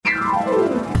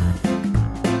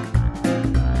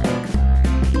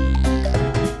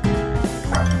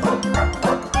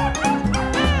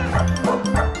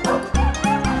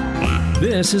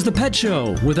This is The Pet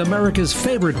Show with America's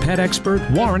favorite pet expert,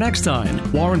 Warren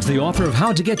Eckstein. Warren's the author of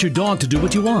How to Get Your Dog to Do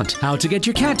What You Want, How to Get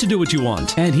Your Cat to Do What You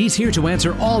Want, and he's here to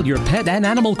answer all your pet and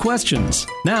animal questions.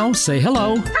 Now, say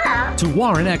hello to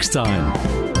Warren Eckstein.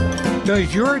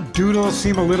 Does your doodle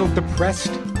seem a little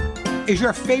depressed? Is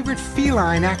your favorite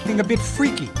feline acting a bit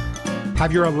freaky?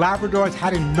 Have your Labradors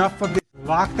had enough of this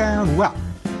lockdown? Well,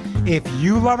 if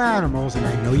you love animals, and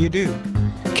I know you do,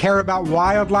 care about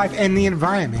wildlife and the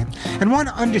environment, and want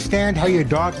to understand how your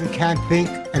dogs and cats think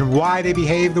and why they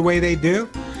behave the way they do,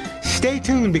 stay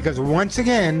tuned, because once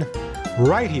again,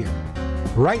 right here,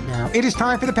 right now, it is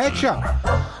time for The Pet Show.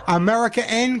 America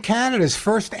and Canada's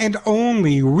first and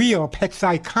only real pet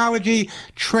psychology,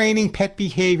 training, pet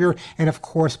behavior, and of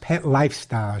course, pet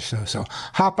lifestyle show. So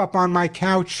hop up on my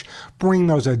couch, bring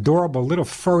those adorable little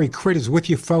furry critters with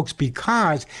you, folks,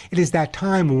 because it is that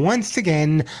time once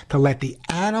again to let the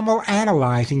animal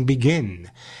analyzing begin.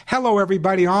 Hello,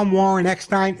 everybody. I'm Warren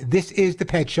Eckstein. This is The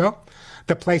Pet Show,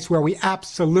 the place where we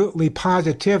absolutely,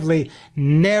 positively,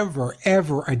 never,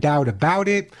 ever a doubt about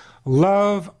it,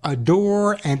 love,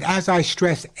 adore, and as I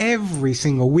stress every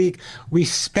single week,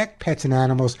 respect pets and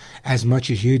animals as much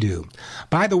as you do.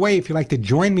 By the way, if you'd like to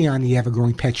join me on the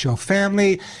ever-growing Pet Show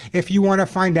family, if you want to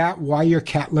find out why your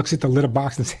cat looks at the litter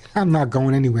box and says, I'm not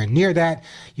going anywhere near that,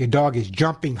 your dog is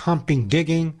jumping, humping,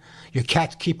 digging, your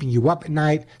cat's keeping you up at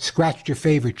night, scratched your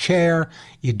favorite chair,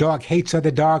 your dog hates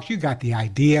other dogs, you got the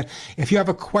idea. If you have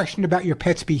a question about your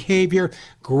pet's behavior,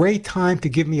 great time to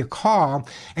give me a call.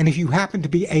 And if you happen to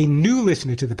be a new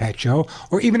listener to The Pet Show,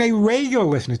 or even a regular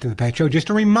listener to The Pet Show, just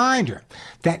a reminder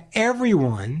that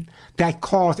everyone that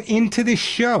calls into the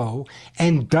show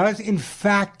and does in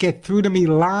fact get through to me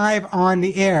live on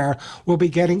the air will be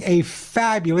getting a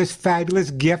fabulous,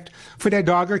 fabulous gift for their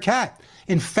dog or cat.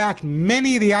 In fact,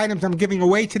 many of the items I'm giving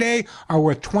away today are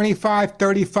worth $25,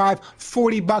 $35,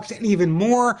 $40, and even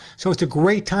more. So it's a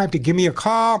great time to give me a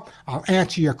call. I'll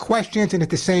answer your questions, and at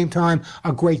the same time,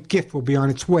 a great gift will be on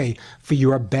its way for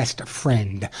your best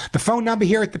friend. The phone number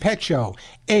here at The Pet Show,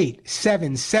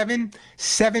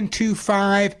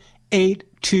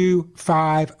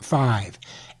 877-725-8255.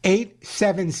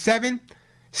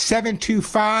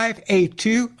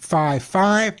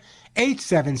 877-725-8255.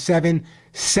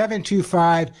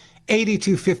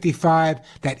 877-725-8255.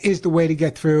 That is the way to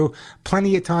get through.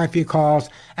 Plenty of time for your calls.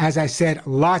 As I said,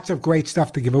 lots of great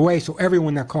stuff to give away. So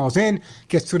everyone that calls in,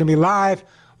 gets through to me live,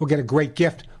 will get a great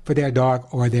gift for their dog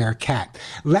or their cat.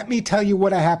 Let me tell you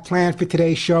what I have planned for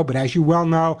today's show, but as you well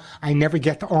know, I never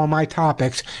get to all my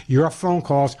topics. Your phone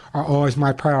calls are always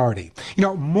my priority. You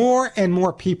know, more and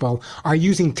more people are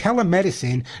using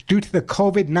telemedicine due to the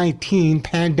COVID-19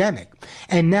 pandemic.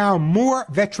 And now more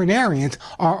veterinarians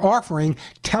are offering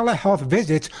telehealth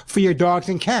visits for your dogs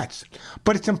and cats.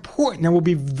 But it's important and will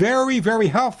be very, very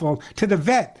helpful to the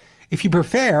vet if you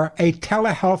prefer a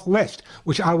telehealth list,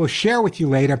 which I will share with you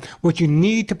later, what you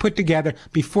need to put together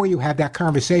before you have that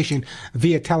conversation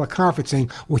via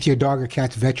teleconferencing with your dog or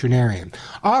cat's veterinarian.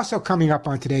 Also coming up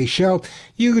on today's show,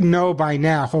 you know by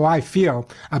now how I feel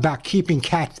about keeping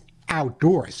cats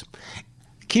outdoors.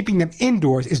 Keeping them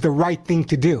indoors is the right thing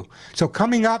to do. So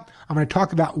coming up, I'm going to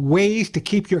talk about ways to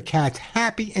keep your cats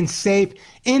happy and safe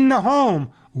in the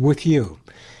home with you.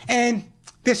 And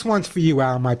this one's for you,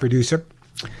 Al, my producer.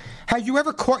 Have you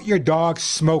ever caught your dog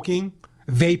smoking,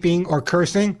 vaping, or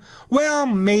cursing? Well,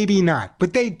 maybe not,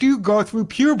 but they do go through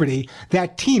puberty,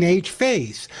 that teenage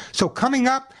phase. So coming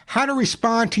up, how to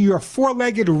respond to your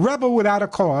four-legged rebel without a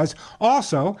cause.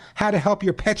 Also, how to help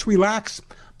your pets relax.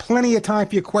 Plenty of time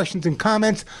for your questions and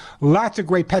comments. Lots of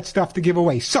great pet stuff to give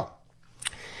away. So,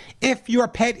 if your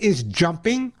pet is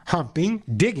jumping, humping,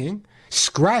 digging,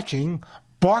 scratching,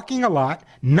 barking a lot,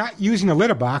 not using a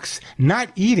litter box, not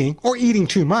eating or eating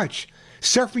too much,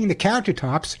 surfing the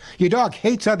countertops, your dog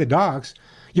hates other dogs,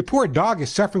 your poor dog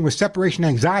is suffering with separation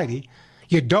anxiety,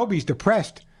 your Dobie's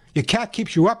depressed, your cat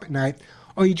keeps you up at night,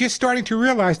 or you're just starting to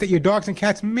realize that your dogs and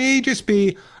cats may just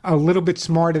be a little bit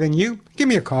smarter than you, give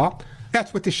me a call.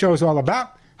 That's what the show is all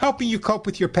about. Helping you cope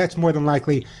with your pets, more than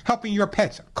likely, helping your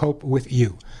pets cope with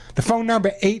you. The phone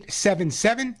number,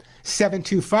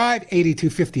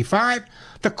 877-725-8255.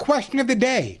 The question of the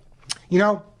day. You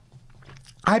know,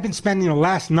 I've been spending the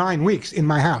last 9 weeks in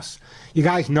my house. You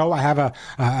guys know I have a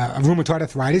rheumatoid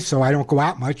arthritis, so I don't go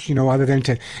out much, other than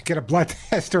to get a blood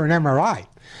test or an MRI.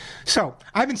 So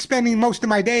I've been spending most of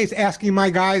my days asking my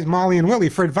guys, Molly and Willie,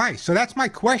 for advice. So that's my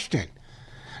question.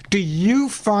 Do you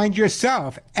find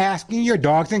yourself asking your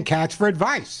dogs and cats for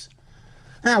advice?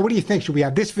 Now, what do you think? Should we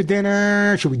have this for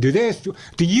dinner? Should we do this?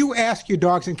 Do you ask your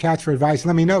dogs and cats for advice?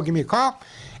 Let me know. Give me a call.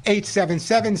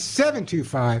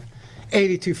 877-725-8255.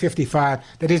 8255.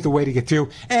 That is the way to get through.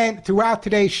 And throughout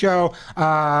today's show,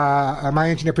 my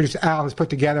engineer producer Al has put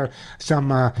together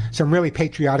some really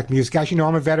patriotic music. As you know,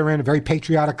 I'm a veteran, a very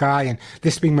patriotic guy, and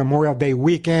this being Memorial Day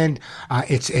weekend,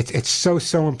 it's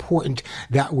so important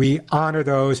that we honor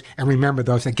those and remember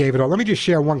those that gave it all. Let me just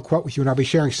share one quote with you, and I'll be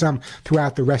sharing some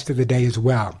throughout the rest of the day as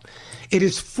well. It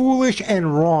is foolish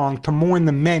and wrong to mourn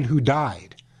the men who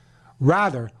died.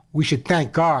 Rather, we should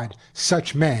thank God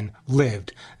such men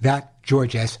lived. That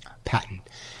George S. Patton.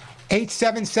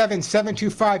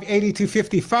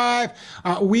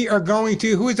 877-725-8255. We are going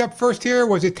to, who is up first here?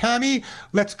 Was it Tammy?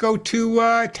 Let's go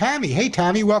to Tammy. Hey,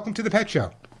 Tammy, welcome to The Pet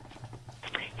Show.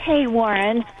 Hey,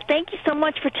 Warren. Thank you so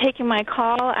much for taking my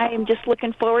call. I am just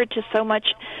looking forward to so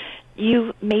much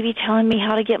you maybe telling me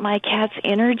how to get my cat's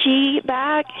energy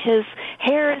back. His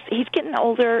hair he's getting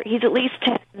older. He's at least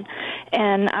 10,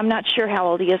 and I'm not sure how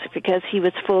old he is because he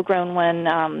was full grown when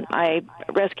I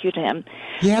rescued him.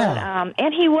 Yeah. But,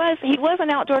 and he was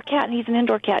an outdoor cat, and he's an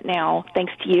indoor cat now,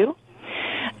 thanks to you.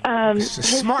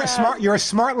 Smart. You're a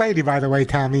smart lady, by the way,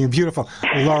 Tammy, and beautiful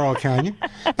Laurel Canyon.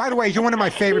 By the way, you're one of my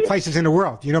favorite places in the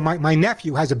world. You know, my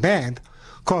nephew has a band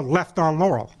called Left on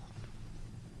Laurel.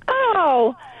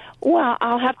 Oh, well,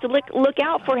 I'll have to look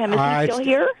out for him. Is he still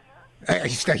here?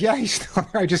 He's still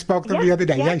there. I just spoke to him the other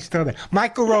day. Yeah, he's still there.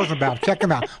 Michael Rosenbaum. Check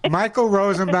him out. Michael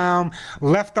Rosenbaum,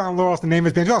 Left on Laurel is the name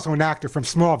of his band. He's also an actor from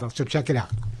Smallville, so check it out.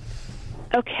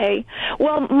 Okay.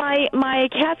 Well, my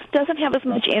cat doesn't have as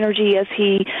much energy as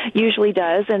he usually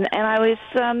does, and I was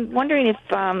wondering if,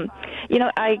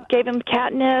 I gave him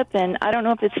catnip, and I don't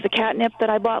know if it's the catnip that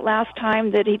I bought last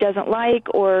time that he doesn't like,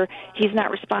 or he's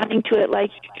not responding to it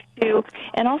like he used to.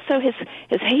 And also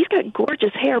he's got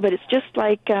gorgeous hair, but it's just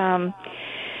like,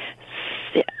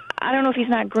 I don't know if he's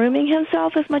not grooming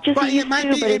himself as much as he used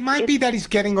to. It might be that he's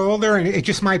getting older, and it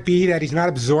just might be that he's not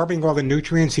absorbing all the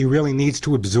nutrients he really needs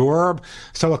to absorb.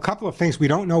 So a couple of things. We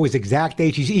don't know his exact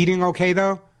age. He's eating okay,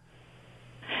 though?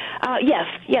 Yes.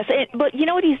 But you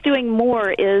know what he's doing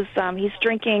more is he's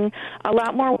drinking a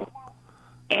lot more.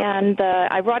 And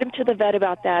I brought him to the vet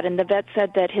about that, and the vet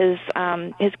said that his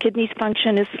kidneys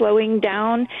function is slowing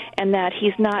down, and that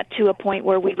he's not to a point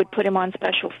where we would put him on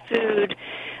special food.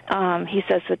 He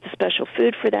says that the special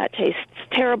food for that tastes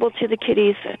terrible to the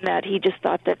kitties, and that he just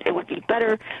thought that it would be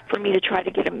better for me to try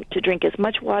to get him to drink as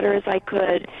much water as I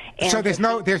could. And so there's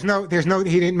no.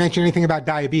 He didn't mention anything about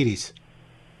diabetes.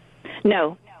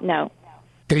 No.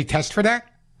 Did he test for that?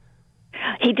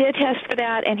 He did test for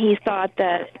that, and he thought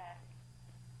that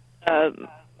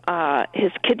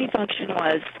his kidney function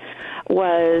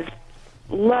was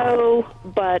low,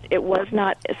 but it was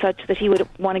not such that he would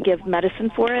want to give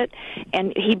medicine for it.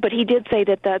 And he did say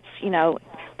that that's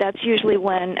usually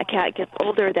when a cat gets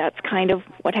older. That's kind of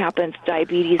what happens.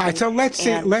 Diabetes. All right, so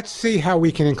let's see how we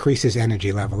can increase his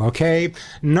energy level. Okay,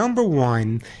 number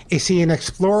one, is he an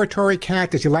exploratory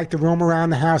cat? Does he like to roam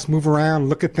around the house, move around,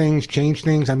 look at things, change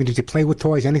things? I mean, does he play with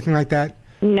toys, anything like that?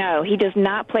 No, he does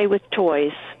not play with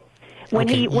toys. When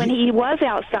he was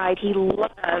outside, he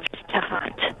loved to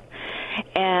hunt.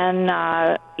 And,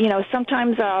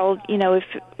 sometimes I'll, if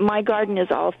my garden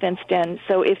is all fenced in,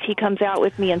 so if he comes out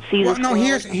with me and sees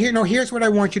here's what I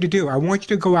want you to do. I want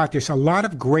you to go out. There's a lot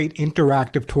of great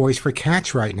interactive toys for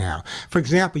cats right now. For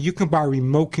example, you can buy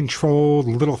remote-controlled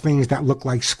little things that look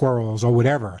like squirrels or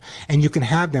whatever, and you can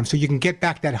have them so you can get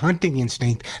back that hunting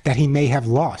instinct that he may have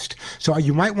lost. So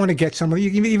you might want to get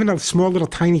even a small little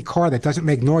tiny car that doesn't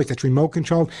make noise, that's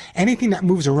remote-controlled. Anything that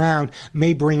moves around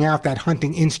may bring out that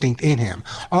hunting instinct in him.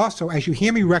 Also, as you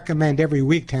hear me recommend every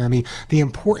week, Tammy, the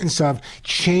importance of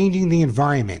changing the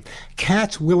environment.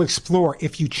 Cats will explore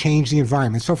if you change the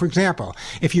environment. So, for example,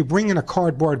 if you bring in a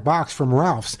cardboard box from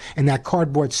Ralph's and that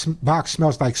cardboard box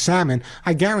smells like salmon,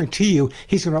 I guarantee you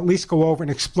he's going to at least go over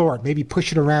and explore it, maybe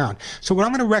push it around. So what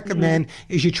I'm going to recommend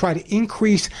is you try to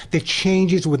increase the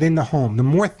changes within the home. The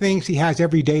more things he has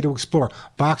every day to explore.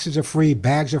 Boxes are free,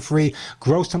 bags are free.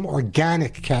 Grow some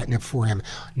organic catnip for him.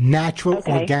 Natural,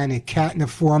 organic catnip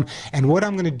for him. And what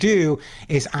I'm going to do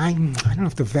is I don't know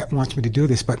if the vet wants me to do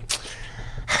this, but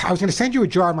I was going to send you a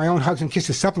jar of my own Hugs and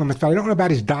Kisses supplements, but I don't know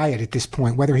about his diet at this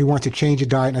point, whether he wants to change a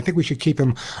diet, and I think we should keep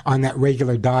him on that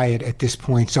regular diet at this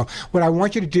point. So what I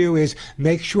want you to do is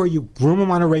make sure you groom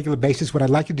him on a regular basis. What I'd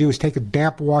like to do is take a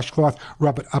damp washcloth,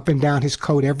 rub it up and down his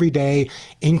coat every day,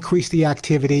 increase the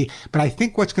activity. But I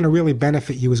think what's going to really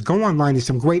benefit you is go online. There's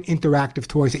some great interactive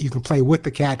toys that you can play with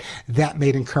the cat. That may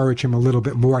encourage him a little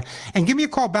bit more. And give me a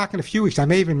call back in a few weeks. I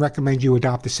may even recommend you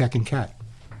adopt a second cat.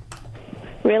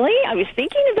 Really? I was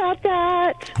thinking about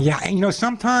that. Yeah, and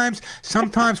sometimes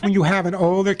when you have an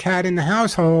older cat in the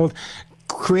household,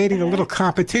 creating a little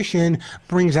competition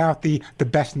brings out the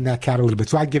best in that cat a little bit.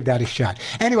 So I'd give that a shot.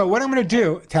 Anyway, what I'm going to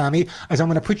do, Tommy, is I'm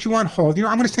going to put you on hold.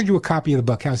 I'm going to send you a copy of the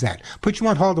book. How's that? Put you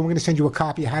on hold, and we're going to send you a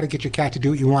copy of How to Get Your Cat to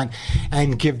Do What You Want,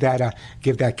 and give that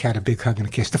cat a big hug and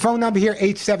a kiss. The phone number here,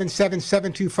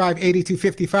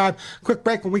 877-725-8255. Quick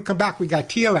break. When we come back, we got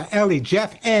Tila, Ellie,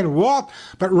 Jeff, and Walt.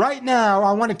 But right now,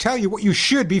 I want to tell you what you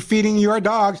should be feeding your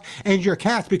dogs and your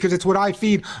cats, because it's what I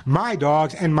feed my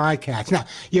dogs and my cats. Now,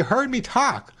 you heard me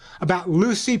talk about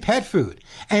Lucy Pet Food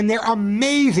and their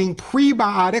amazing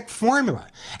prebiotic formula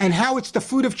and how it's the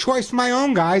food of choice for my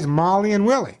own guys, Molly and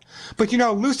Willie. But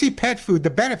Lucy Pet Food, the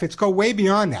benefits go way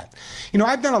beyond that.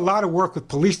 I've done a lot of work with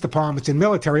police departments and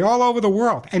military all over the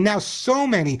world, and now so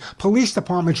many police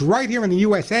departments right here in the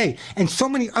USA and so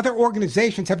many other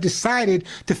organizations have decided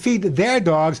to feed their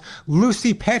dogs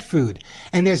Lucy Pet Food.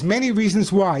 And there's many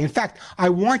reasons why. In fact, I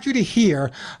want you to hear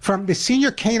from the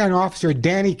senior canine officer,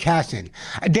 Danny Casson.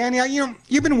 Danny,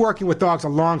 you've been working with dogs a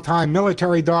long time,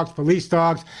 military dogs, police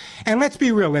dogs, and let's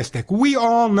be realistic. We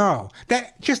all know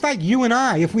that just like you and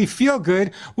I, if we feel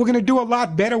good, we're going to do a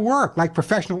lot better work like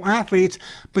professional athletes,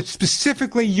 but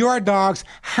specifically your dogs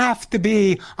have to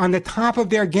be on the top of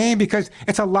their game because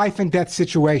it's a life and death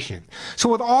situation. So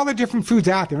with all the different foods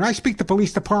out there, and I speak to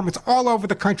police departments all over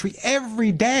the country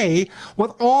every day,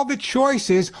 with all the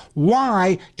choices,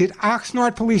 why did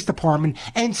Oxnard Police Department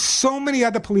and so many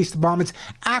other police departments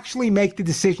actually make the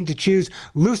decision to choose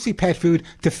Lucy Pet Food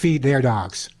to feed their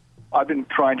dogs? I've been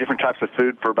trying different types of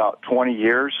food for about 20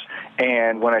 years,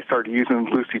 and when I started using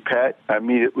Lucy Pet, I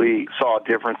immediately saw a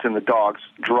difference in the dog's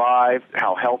drive,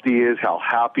 how healthy he is, how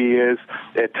happy he is.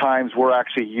 At times, we're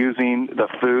actually using the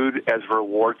food as a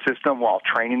reward system while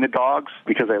training the dogs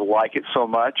because they like it so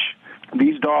much.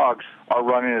 These dogs are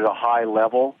running at a high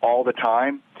level all the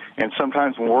time. And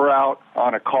sometimes when we're out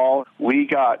on a call, we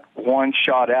got one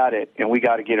shot at it, and we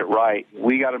got to get it right.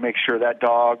 We got to make sure that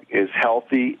dog is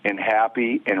healthy and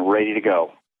happy and ready to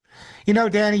go.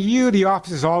 Danny, the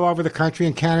offices all over the country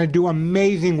and Canada do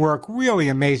amazing work, really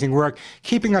amazing work,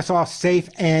 keeping us all safe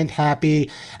and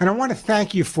happy. And I want to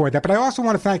thank you for that. But I also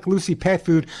want to thank Lucy Pet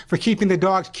Food for keeping the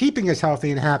dogs, keeping us healthy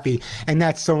and happy. And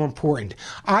that's so important.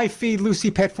 I feed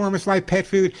Lucy Pet Formers Life Pet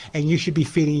Food, and you should be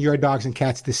feeding your dogs and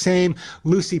cats the same.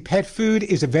 Lucy Pet Food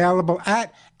is available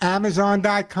at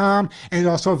Amazon.com and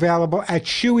also available at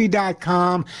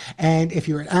Chewy.com. And if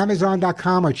you're at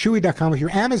Amazon.com or Chewy.com, if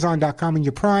you're Amazon.com and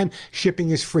you're Prime,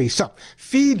 shipping is free. So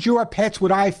feed your pets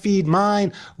what I feed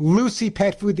mine. Lucy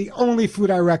Pet Food, the only food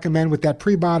I recommend with that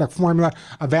prebiotic formula,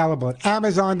 available at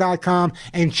Amazon.com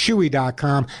and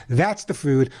Chewy.com. That's the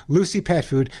food, Lucy Pet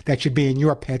Food, that should be in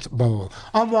your pet's bowl.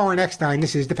 I'm Warren Eckstein.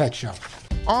 This is The Pet Show.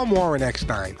 I'm Warren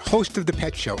Eckstein, host of The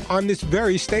Pet Show on this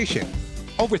very station.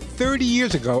 Over 30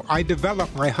 years ago, I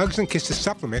developed my Hugs and Kisses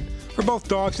supplement for both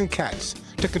dogs and cats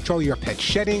to control your pet's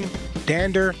shedding,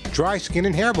 dander, dry skin,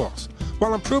 and hairballs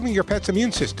while improving your pet's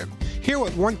immune system. Hear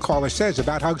what one caller says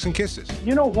about Hugs and Kisses.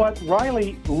 You know what?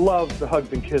 Riley loves the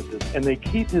Hugs and Kisses, and they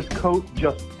keep his coat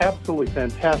just absolutely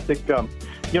fantastic. There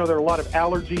are a lot of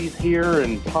allergies here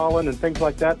and pollen and things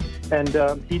like that, and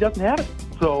he doesn't have it.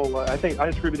 So I think I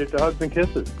attribute it to Hugs and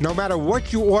Kisses. No matter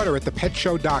what you order at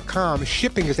ThePetShow.com,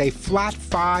 shipping is a flat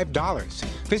 $5.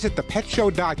 Visit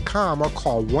ThePetShow.com or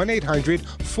call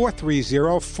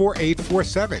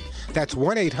 1-800-430-4847. That's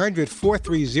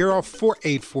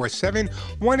 1-800-430-4847,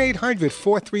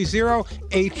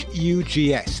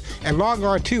 1-800-430-HUGS. And log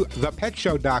on to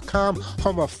ThePetShow.com,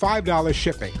 home of $5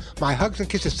 shipping. My Hugs and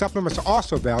Kisses supplements are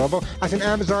also available as an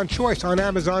Amazon choice on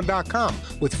Amazon.com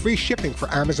with free shipping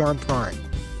for Amazon Prime.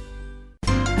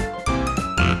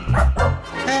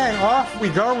 And off we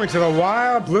go into the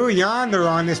wild blue yonder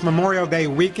on this Memorial Day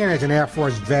weekend as an Air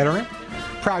Force veteran.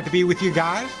 Proud to be with you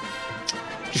guys.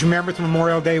 Just remember, it's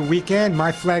Memorial Day weekend.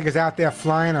 My flag is out there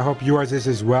flying. I hope yours is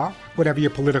as well. Whatever your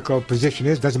political position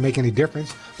is, doesn't make any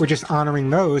difference. We're just honoring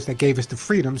those that gave us the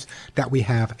freedoms that we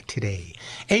have today.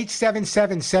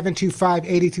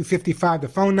 877-725-8255, the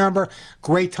phone number.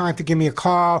 Great time to give me a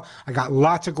call. I got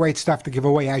lots of great stuff to give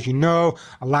away. As you know,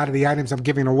 a lot of the items I'm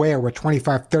giving away are worth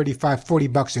 $25, $35,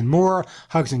 $40 and more.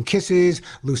 Hugs and Kisses,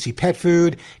 Lucy Pet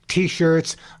Food,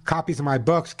 T-shirts, copies of my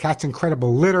books, Cat's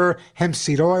Incredible Litter, hemp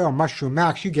seed oil, Mushroom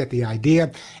Max. You get the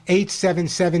idea.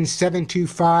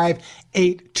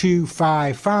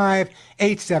 877-725-8255,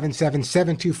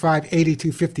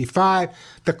 877-725-8255.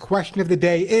 The question of the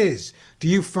day is, do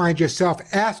you find yourself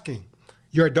asking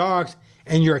your dogs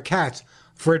and your cats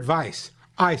for advice?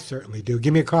 I certainly do.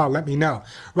 Give me a call. Let me know.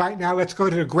 Right now, let's go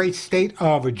to the great state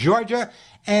of Georgia.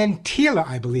 And Tila,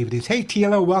 I believe it is. Hey,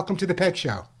 Tila, welcome to The Pet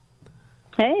Show.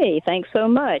 Hey, thanks so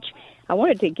much. I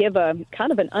wanted to give a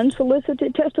kind of an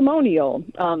unsolicited testimonial.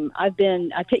 I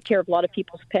take care of a lot of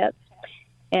people's pets,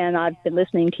 and I've been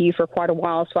listening to you for quite a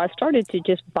while. So I started to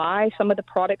just buy some of the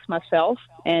products myself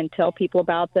and tell people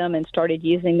about them, and started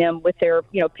using them with their,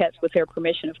 pets with their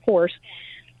permission, of course.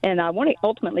 And I want to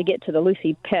ultimately get to the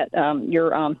Lucy Pet. I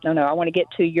want to get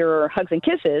to your Hugs and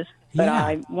Kisses. But Yeah.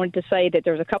 I wanted to say that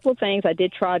there's a couple of things. I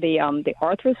did try the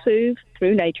ArthroSoothe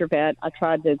through NatureVet. I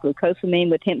tried the glucosamine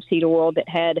with hemp seed oil that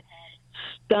had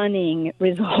stunning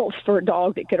results for a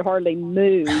dog that could hardly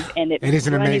move. And It is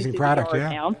an amazing product, yeah.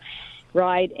 Now.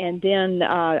 Right, and then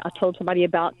I told somebody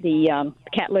about the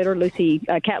cat litter, Lucy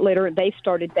cat litter. They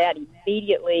started that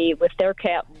immediately with their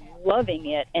cat, loving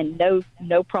it, and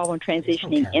no problem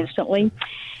transitioning instantly.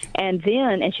 And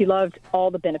she loved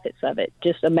all the benefits of it,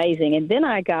 just amazing. And then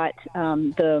I got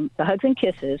the Hugs and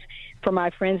Kisses for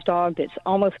my friend's dog that's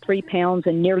almost 3 pounds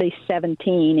and nearly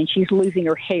 17, and she's losing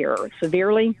her hair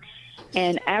severely.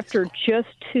 And after just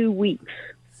 2 weeks,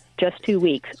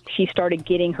 she started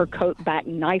getting her coat back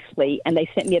nicely, and they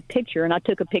sent me a picture, and I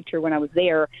took a picture when I was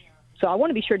there. So I want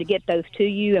to be sure to get those to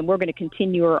you, and we're going to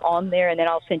continue her on there, and then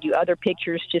I'll send you other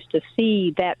pictures just to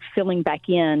see that filling back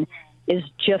in is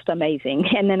just amazing.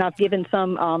 And then I've given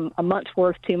some a month's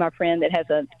worth to my friend that has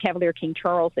a Cavalier King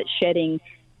Charles that's shedding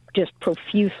just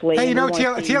profusely. Hey,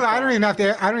 Tila, I don't even have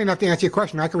to answer your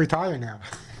question. I can retire now.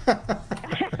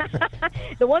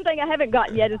 The one thing I haven't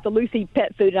gotten yet is the Lucy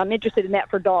pet food, and I'm interested in that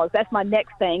for dogs. That's my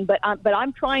next thing. But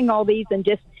I'm trying all these and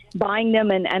just buying them,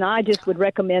 and I just would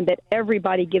recommend that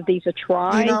everybody give these a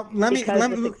try because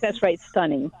the success rate's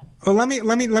stunning. Well, let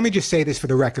me just say this for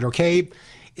the record, okay?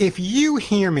 If you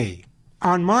hear me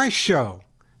on my show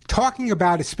talking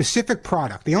about a specific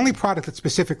product, the only product that's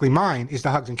specifically mine is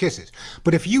the Hugs and Kisses.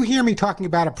 But if you hear me talking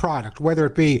about a product, whether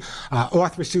it be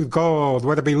ArthroSoothe Gold,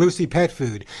 whether it be Lucy Pet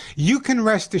Food, you can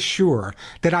rest assured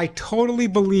that I totally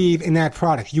believe in that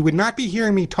product. You would not be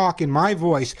hearing me talk in my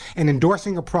voice and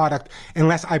endorsing a product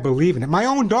unless I believe in it. My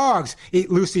own dogs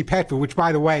eat Lucy Pet Food, which,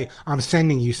 by the way, I'm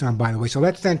sending you some, by the way. So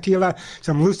let's send Tila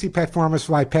some Lucy Pet Farmers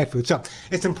Fly pet food. So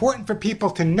it's important for people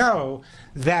to know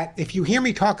that if you hear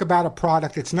me talk about a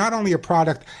product, it's not only a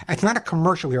product, it's not a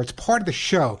commercial here, it's part of the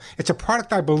show. It's a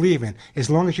product I believe in, as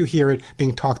long as you hear it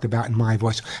being talked about in my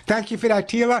voice. Thank you for that,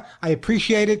 Tila. I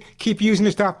appreciate it. Keep using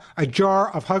this stuff. A jar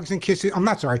of Hugs and Kisses.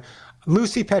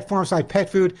 Lucy Pet Farmside Pet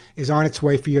Food is on its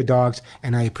way for your dogs,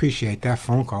 and I appreciate that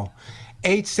phone call.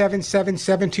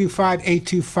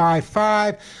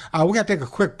 877-725-8255. We're going to take a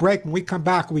quick break. When we come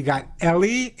back, we got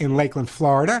Ellie in Lakeland,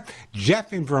 Florida,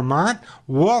 Jeff in Vermont,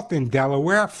 Walt in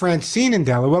Delaware, Francine in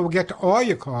Delaware. We'll get to all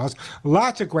your calls.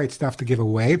 Lots of great stuff to give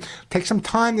away. Take some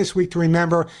time this week to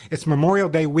remember it's Memorial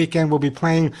Day weekend. We'll be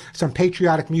playing some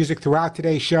patriotic music throughout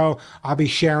today's show. I'll be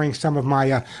sharing some of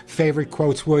my favorite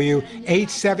quotes with you.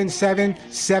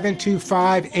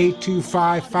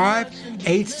 877-725-8255.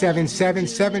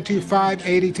 877-725-8255.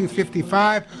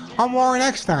 8255. I'm Warren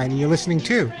Eckstein, and you're listening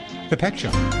to The Pet Show.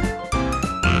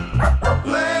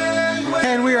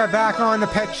 And we are back on The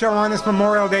Pet Show on this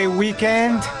Memorial Day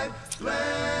weekend,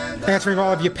 answering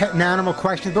all of your pet and animal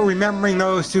questions, but remembering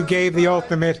those who gave the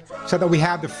ultimate so that we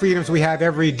have the freedoms we have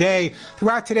every day.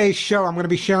 Throughout today's show, I'm going to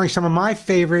be sharing some of my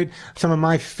favorite,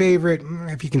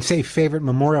 if you can say favorite,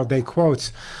 Memorial Day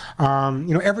quotes.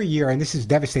 Every year, and this is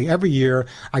devastating, every year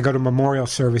I go to memorial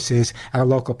services at a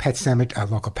local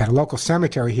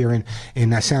cemetery here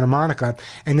in Santa Monica,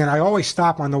 and then I always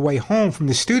stop on the way home from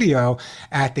the studio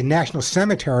at the National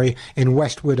Cemetery in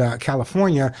Westwood,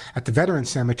 California, at the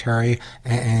Veterans Cemetery,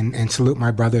 and salute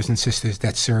my brothers and sisters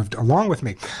that served along with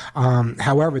me.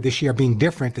 However, this year being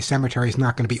different, the cemetery is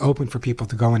not going to be open for people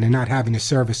to go in and not having a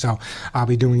service, so I'll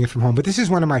be doing it from home. But this is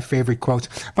one of my favorite quotes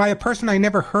by a person I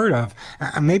never heard of.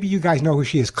 Maybe you guys know who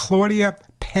she is, Claudia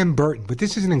Pemberton, but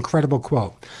this is an incredible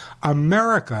quote.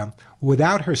 America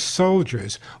without her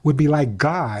soldiers would be like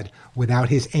God without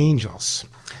his angels.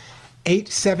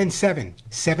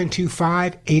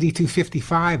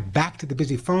 877-725-8255. Back to the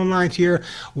busy phone lines here.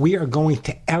 We are going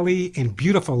to Ellie in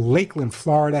beautiful Lakeland,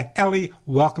 Florida. Ellie,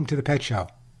 welcome to the Pet Show.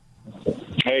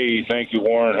 Hey, thank you,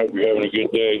 Warren. Hope you're having a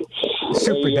good day.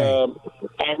 Super day.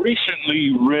 I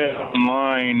recently read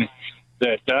online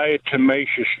that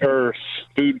diatomaceous earth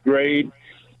food grade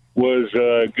was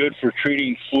good for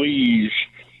treating fleas.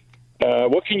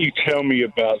 What can you tell me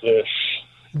about this?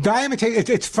 Diamitate,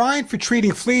 it's fine for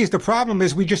treating fleas. The problem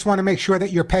is we just want to make sure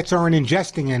that your pets aren't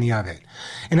ingesting any of it.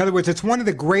 In other words, it's one of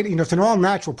the great, it's an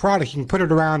all-natural product. You can put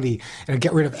it around and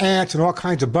get rid of ants and all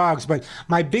kinds of bugs. But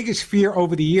my biggest fear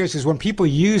over the years is when people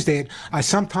used it,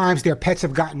 sometimes their pets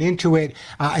have gotten into it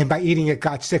and by eating it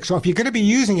got sick. So if you're going to be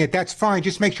using it, that's fine.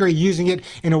 Just make sure you're using it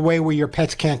in a way where your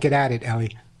pets can't get at it,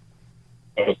 Ellie.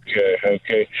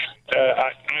 Okay.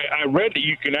 I read that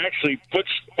you can actually put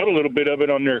a little bit of it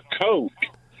on their coat.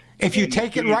 If you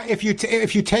take it right, if you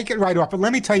take it right off, but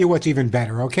let me tell you what's even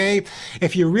better, okay?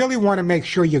 If you really want to make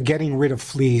sure you're getting rid of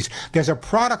fleas, there's a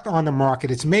product on the market.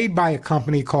 It's made by a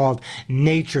company called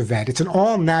NatureVet. It's an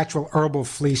all-natural herbal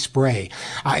flea spray.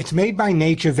 It's made by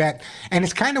NatureVet, and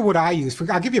it's kind of what I use.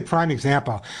 I'll give you a prime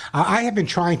example. I have been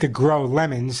trying to grow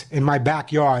lemons in my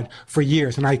backyard for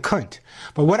years, and I couldn't.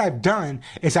 But what I've done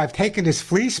is I've taken this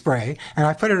flea spray and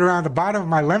I put it around the bottom of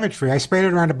my lemon tree. I sprayed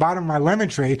it around the bottom of my lemon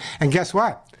tree, and guess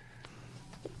what?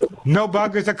 No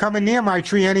buggers are coming near my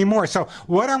tree anymore. So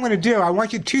what I'm going to do, I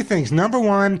want you to do two things. Number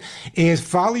one is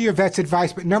follow your vet's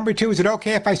advice. But number two, is it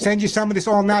okay if I send you some of this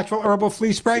all-natural herbal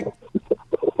flea spray?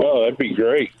 Oh, that'd be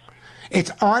great.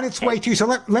 It's on its way to you. So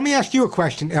let me ask you a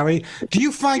question, Ellie. Do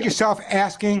you find yourself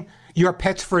asking your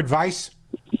pets for advice?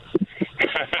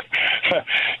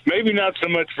 Maybe not so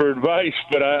much for advice,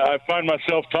 but I find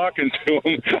myself talking to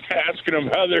them, asking them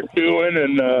how they're doing,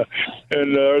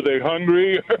 and are they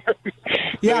hungry?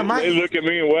 Yeah, they look at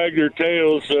me and wag their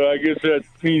tails, so I guess that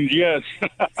means yes.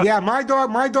 Yeah, my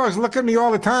dogs look at me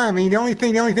all the time. I mean, the only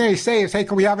thing they say is, "Hey,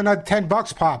 can we have another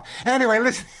 $10, Pop?" Anyway,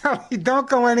 listen, Ellie, don't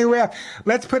go anywhere.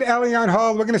 Let's put Ellie on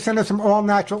hold. We're going to send her some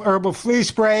all-natural herbal flea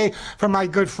spray from my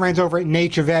good friends over at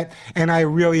NatureVet, and I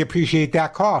really appreciate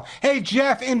that call. Hey,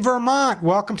 Jeff in Vermont,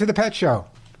 welcome to the Pet Show.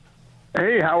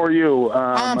 Hey, how are you?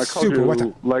 I'm I called super.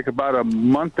 you like about a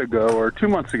month ago or 2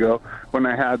 months ago when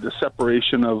I had the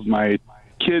separation of my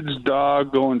kid's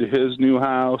dog going to his new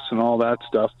house and all that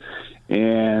stuff.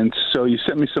 And so you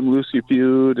sent me some Lucy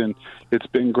food, and it's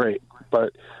been great.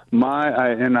 But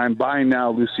I'm buying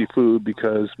now Lucy food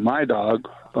because my dog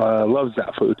loves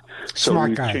that food. So Smart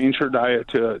we guy. changed her diet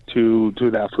to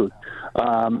that food.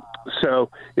 So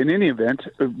in any event,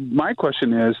 my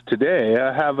question is today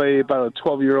I have about a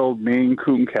 12-year-old Maine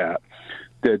Coon cat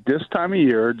that this time of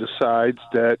year decides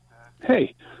that,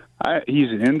 hey, he's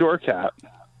an indoor cat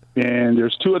and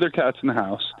there's two other cats in the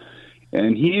house,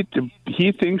 and he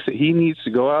thinks that he needs to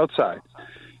go outside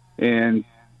and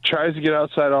tries to get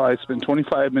outside. I spent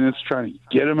 25 minutes trying to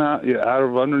get him out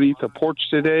of underneath the porch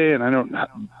today, and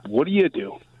what do you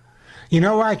do? You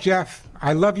know what, Jeff?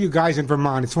 I love you guys in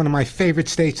Vermont. It's one of my favorite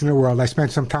states in the world. I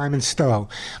spent some time in Stowe.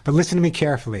 But listen to me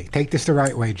carefully. Take this the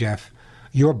right way, Jeff.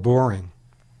 You're boring.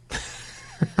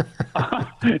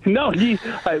 No, we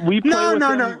play with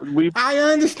him. I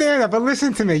understand that, but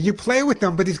listen to me. You play with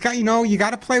them, but he's got, you got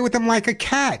to play with them like a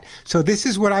cat. So this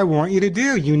is what I want you to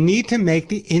do. You need to make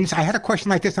the inside. I had a question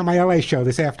like this on my LA show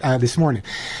this morning.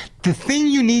 The thing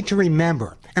you need to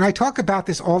remember, and I talk about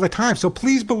this all the time, so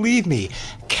please believe me,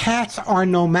 cats are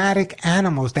nomadic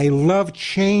animals. They love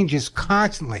changes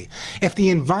constantly. If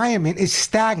the environment is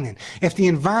stagnant, if the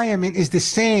environment is the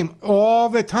same all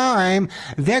the time,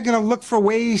 they're going to look for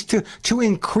ways to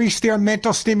increase their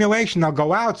mental stimulation. They'll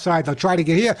go outside, they'll try to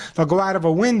get here, they'll go out of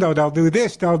a window, they'll do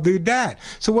this, they'll do that.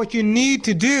 So what you need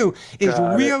to do is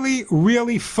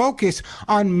really focus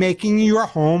on making your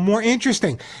home more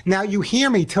interesting. Now you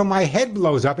hear me till my head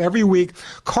blows up every week.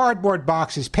 Cardboard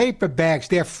boxes, paper bags,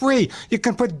 they're free. You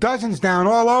can put dozens down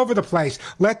all over the place.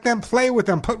 Let them play with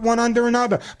them. Put one under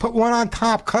another. Put one on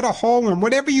top. Cut a hole in them.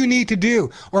 Whatever you need to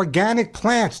do. Organic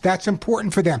plants, that's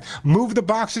important for them. Move the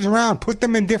boxes around. Put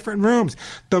them in different rooms.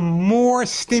 The more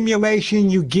stimulation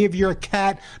you give your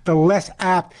cat, the less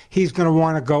apt he's going to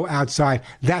want to go outside.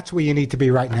 That's where you need to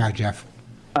be right now, Jeff.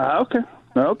 Okay.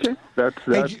 That's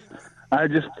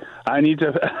I need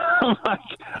to.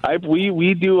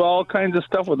 We do all kinds of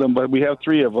stuff with them, but we have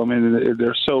three of them, and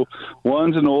they're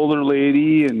one's an older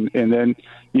lady, and then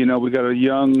we got a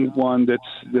young one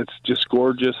that's just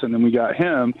gorgeous, and then we got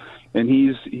him, and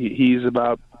he's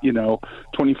about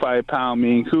 25-pound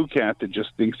Maine Coon cat that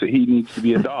just thinks that he needs to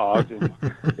be a dog. And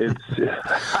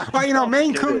well,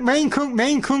 Maine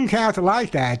Coon cats are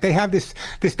like that. They have this.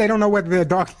 They don't know whether they're a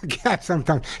dog or a cat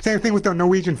sometimes. Same thing with the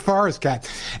Norwegian forest cat.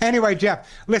 Anyway, Jeff,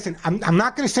 listen, I'm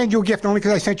not going to send you a gift only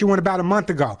because I sent you one about a month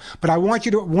ago. But I want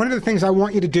you to. One of the things I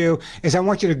want you to do is I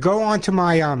want you to go onto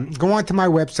my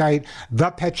website,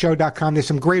 ThePetShow.com. There's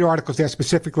some great articles there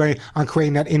specifically on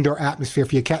creating that indoor atmosphere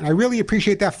for your cat. And I really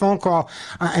appreciate that phone call.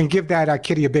 And give that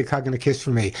kitty a big hug and a kiss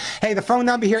for me. Hey, the phone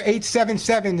number here,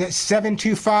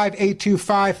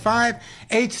 877-725-8255,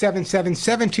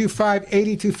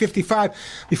 877-725-8255.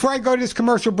 Before I go to this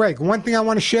commercial break, one thing I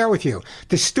want to share with you,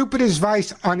 the stupidest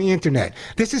advice on the internet.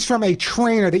 This is from a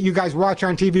trainer that you guys watch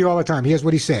on TV all the time. Here's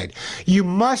what he said. You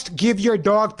must give your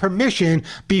dog permission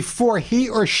before he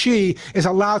or she is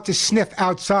allowed to sniff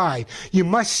outside. You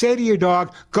must say to your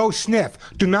dog, go sniff.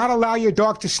 Do not allow your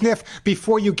dog to sniff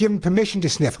before you give him permission to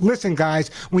sniff. Listen, guys,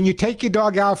 when you take your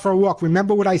dog out for a walk,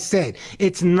 remember what I said.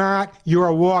 It's not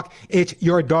your walk, it's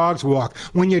your dog's walk.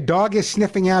 When your dog is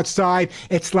sniffing outside,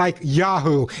 it's like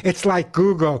Yahoo, it's like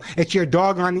Google, it's your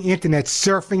dog on the internet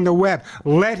surfing the web.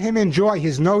 Let him enjoy.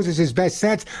 His nose is his best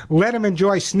sense. Let him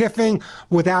enjoy sniffing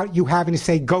without you having to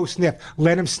say, go sniff.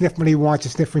 Let him sniff when he wants to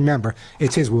sniff. Remember,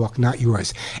 it's his walk, not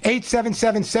yours.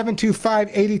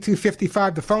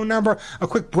 877-725-8255, the phone number. A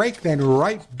quick break, then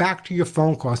right back to your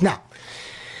phone calls. Now,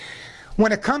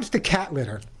 when it comes to cat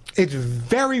litter, it's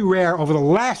very rare. Over the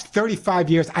last 35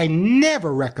 years, I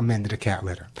never recommended a cat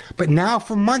litter. But now,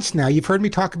 for months now, you've heard me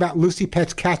talk about Lucy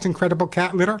Pet's Cat's Incredible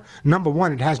Cat Litter. Number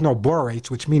one, it has no borates,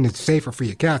 which means it's safer for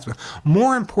your cats. But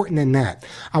more important than that,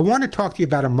 I want to talk to you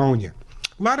about ammonia.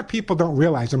 A lot of people don't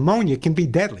realize ammonia can be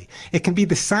deadly. It can be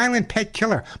the silent pet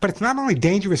killer. But it's not only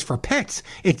dangerous for pets,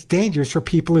 it's dangerous for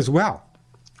people as well.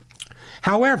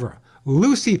 However,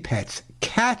 Lucy Pet's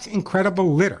Cat's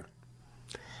Incredible Litter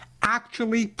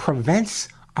actually prevents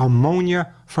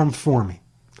ammonia from forming.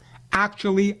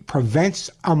 Actually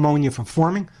prevents ammonia from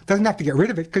forming. Doesn't have to get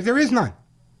rid of it because there is none.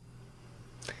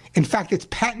 In fact, its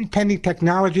patent-pending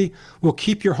technology will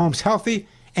keep your homes healthy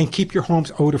and keep your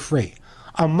homes odor-free.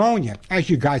 Ammonia, as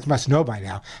you guys must know by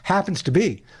now, happens to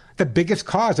be the biggest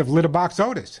cause of litter box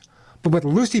odors. But with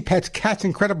Lucy Pet's Cat's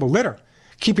Incredible Litter,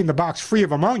 keeping the box free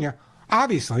of ammonia,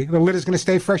 obviously, the litter's going to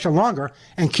stay fresher longer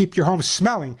and keep your home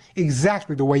smelling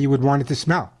exactly the way you would want it to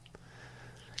smell.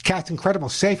 Cat's Incredible,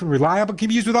 safe and reliable, can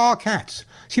be used with all cats.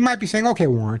 So you might be saying, okay,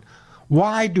 Warren,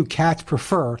 why do cats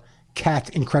prefer Cat's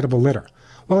Incredible Litter?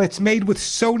 Well, it's made with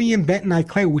sodium bentonite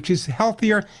clay, which is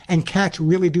healthier and cats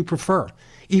really do prefer.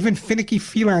 Even finicky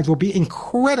felines will be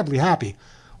incredibly happy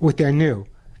with their new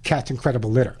Cat's Incredible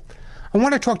Litter. I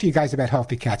want to talk to you guys about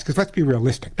healthy cats, because let's be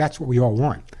realistic, that's what we all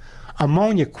want.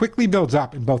 Ammonia quickly builds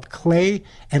up in both clay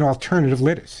and alternative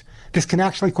litters. This can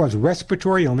actually cause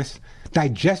respiratory illness,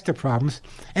 digestive problems,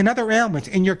 and other ailments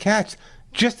in your cats.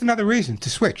 Just another reason to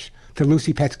switch to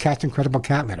Lucy Pet's Cat's Incredible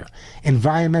Cat Litter.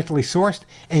 Environmentally sourced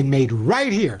and made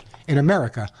right here in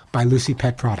America by Lucy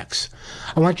Pet Products.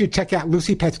 I want you to check out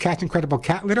Lucy Pet's Cat's Incredible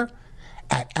Cat Litter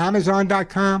at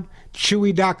Amazon.com,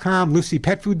 Chewy.com,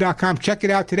 LucyPetFood.com. Check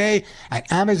it out today at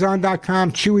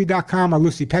Amazon.com, Chewy.com, or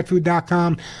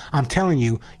LucyPetFood.com. I'm telling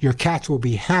you, your cats will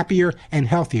be happier and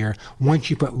healthier once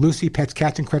you put Lucy Pet's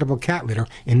Cat's Incredible Cat Litter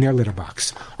in their litter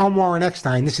box. I'm Warren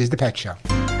Eckstein. This is The Pet Show.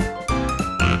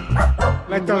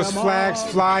 Let those flags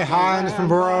fly high on this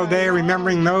Memorial Day,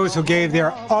 remembering those who gave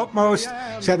their utmost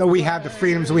so that we have the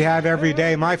freedoms we have every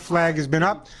day. My flag has been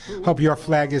up. Hope your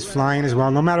flag is flying as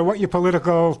well. No matter what your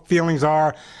political feelings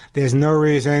are, there's no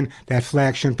reason that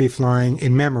flag shouldn't be flying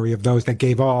in memory of those that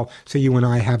gave all, so you and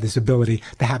I have this ability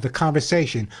to have the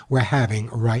conversation we're having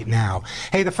right now.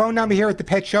 Hey, the phone number here at The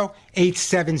Pet Show,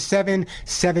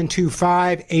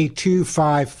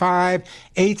 877-725-8255,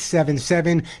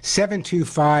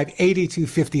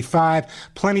 877-725-8255.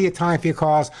 Plenty of time for your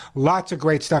calls. Lots of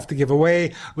great stuff to give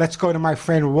away. Let's go to my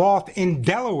friend Walt in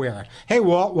Delaware. Hey,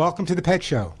 Walt, welcome to The Pet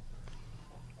Show.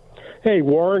 Hey,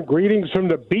 Warren, greetings from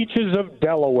the beaches of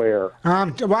Delaware.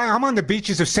 Well, I'm on the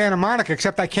beaches of Santa Monica,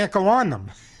 except I can't go on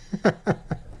them.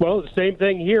 Well, same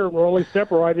thing here. We're only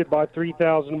separated by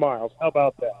 3,000 miles. How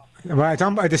about that? Right,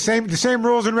 the same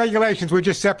rules and regulations. We're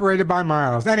just separated by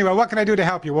miles. Anyway, what can I do to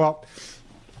help you, Walt?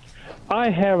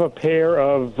 I have a pair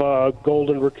of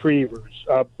golden retrievers.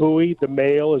 Bowie, the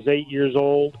male, is 8 years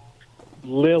old.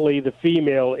 Lily, the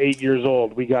female, 8 years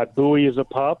old. We got Bowie as a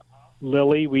pup.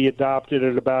 Lily, we adopted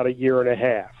at about a year and a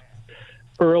half.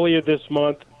 Earlier this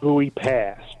month, Bowie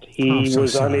passed. He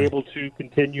was unable to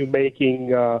continue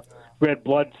making red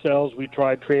blood cells. We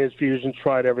tried transfusions,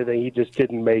 tried everything. He just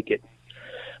didn't make it.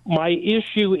 My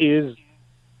issue is,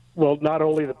 well, not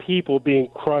only the people being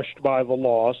crushed by the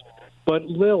loss, but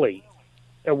Lily.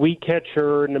 We catch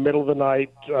her in the middle of the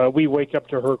night. We wake up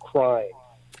to her crying.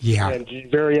 Yeah. And she's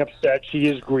very upset. She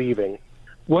is grieving.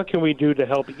 What can we do to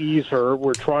help ease her?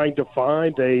 We're trying to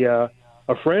find a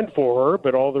friend for her,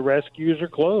 but all the rescues are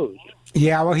closed.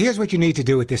 Yeah, well, here's what you need to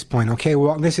do at this point, okay?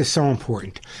 Well, this is so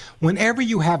important. Whenever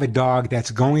you have a dog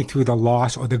that's going through the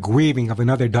loss or the grieving of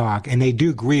another dog, and they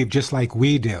do grieve just like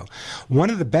we do, one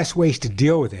of the best ways to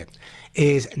deal with it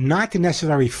is not to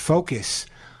necessarily focus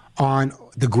on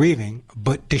the grieving,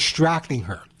 but distracting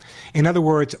her. In other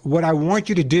words, what I want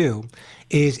you to do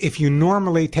is if you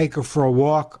normally take her for a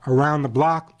walk around the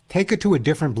block, take her to a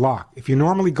different block. If you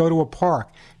normally go to a park,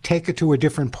 take her to a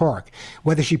different park.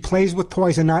 Whether she plays with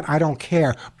toys or not, I don't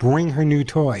care. Bring her new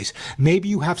toys. Maybe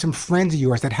you have some friends of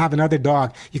yours that have another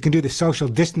dog. You can do the social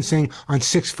distancing on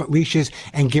 6-foot leashes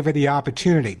and give her the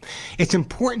opportunity. It's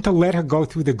important to let her go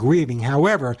through the grieving.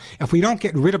 However, if we don't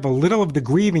get rid of a little of the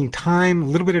grieving time, a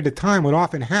little bit at a time, what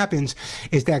often happens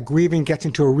is that grieving gets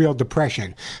into a real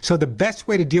depression. So the best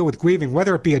way to deal with grieving,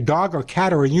 whether it be a dog or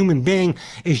cat or a human being,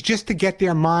 is just to get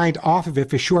their mind off of it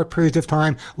for short periods of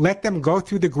time. Let them go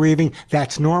through the grieving.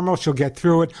 That's normal. She'll get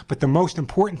through it. But the most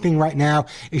important thing right now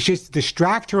is just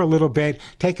distract her a little bit,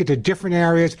 take her to different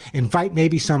areas, invite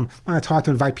maybe some, it's hard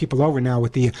to invite people over now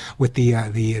with the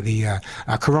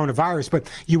coronavirus,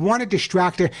 but you want to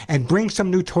distract her and bring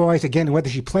some new toys. Again, whether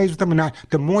she plays with them or not,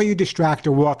 the more you distract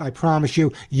her, Walt, I promise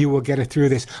you, you will get her through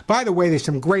this. By the way, there's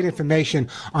some great information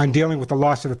on dealing with the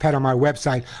loss of a pet on my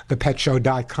website,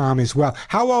 ThePetShow.com as well.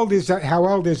 How old is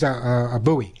a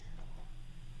Bowie?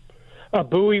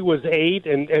 Bowie was 8,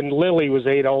 and Lily was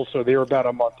 8 also. They were about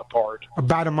a month apart.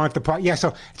 About a month apart. Yeah,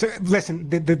 so listen,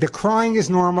 the crying is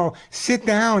normal. Sit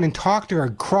down and talk to her.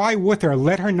 Cry with her.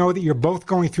 Let her know that you're both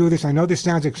going through this. I know this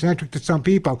sounds eccentric to some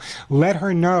people. Let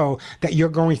her know that you're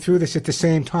going through this at the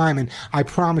same time, and I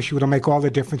promise you it'll make all the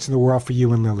difference in the world for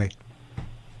you and Lily.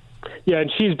 Yeah,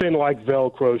 and she's been like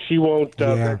Velcro. She won't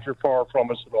venture far from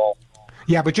us at all.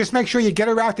 Yeah, but just make sure you get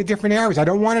her out to different areas. I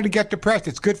don't want her to get depressed.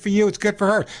 It's good for you. It's good for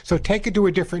her. So take her to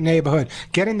a different neighborhood.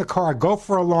 Get in the car. Go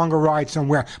for a longer ride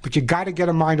somewhere. But you got to get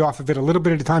her mind off of it a little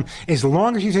bit at a time. As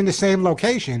long as she's in the same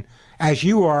location as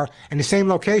you are, and the same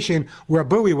location where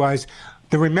Bowie was,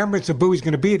 the remembrance of Bowie's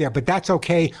going to be there. But that's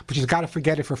okay. But she's got to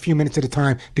forget it for a few minutes at a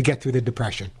time to get through the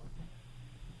depression.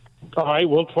 All right,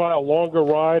 we'll try a longer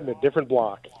ride in a different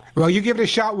block. Well, you give it a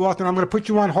shot, Walt, and I'm going to put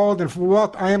you on hold. And for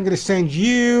Walt, I am going to send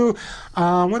you...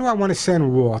 what do I want to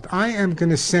send Walt? I am going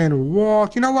to send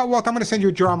Walt... You know what, Walt? I'm going to send you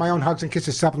a jar of my own Hugs and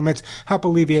Kisses supplements. Help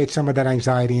alleviate some of that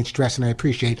anxiety and stress, and I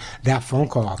appreciate that phone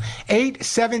call.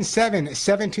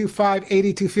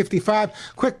 877-725-8255.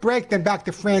 Quick break, then back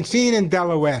to Francine in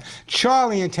Delaware,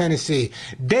 Charlie in Tennessee,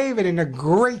 David in the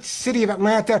great city of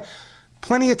Atlanta.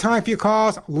 Plenty of time for your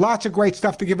calls. Lots of great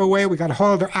stuff to give away. We got a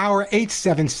whole other hour.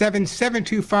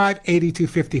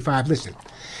 877-725-8255. Listen,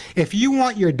 if you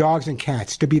want your dogs and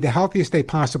cats to be the healthiest they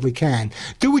possibly can,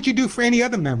 do what you do for any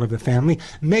other member of the family.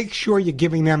 Make sure you're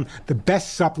giving them the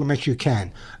best supplements you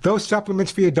can. Those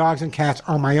supplements for your dogs and cats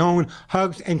are my own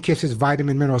Hugs and Kisses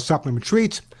vitamin mineral supplement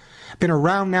treats. Been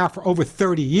around now for over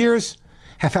 30 years.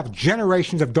 Have helped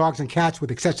generations of dogs and cats with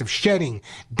excessive shedding,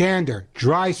 dander,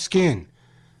 dry skin,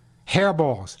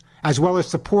 hairballs, as well as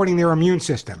supporting their immune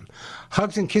system.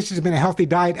 Hugs and Kisses have been a healthy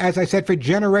diet, as I said, for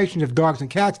generations of dogs and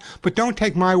cats, but don't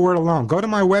take my word alone. Go to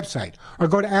my website, or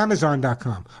go to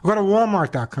Amazon.com, or go to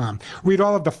Walmart.com. Read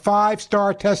all of the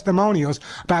 5-star testimonials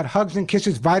about Hugs and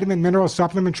Kisses vitamin mineral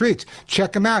supplement treats.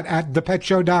 Check them out at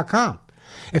ThePetShow.com.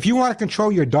 If you want to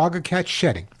control your dog or cat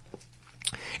shedding,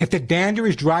 if the dander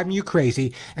is driving you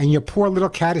crazy, and your poor little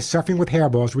cat is suffering with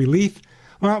hairballs, relief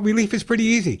is pretty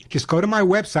easy. Just go to my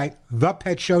website,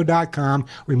 ThePetShow.com.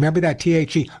 Remember that,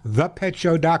 THE,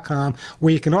 ThePetShow.com,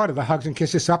 where you can order the Hugs and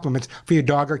Kisses supplements for your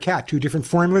dog or cat. 2 different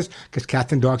formulas, because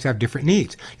cats and dogs have different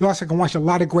needs. You also can watch a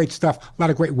lot of great stuff, a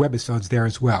lot of great webisodes there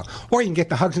as well. Or you can get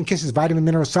the Hugs and Kisses vitamin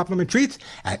mineral supplement treats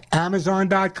at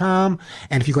Amazon.com.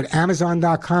 And if you go to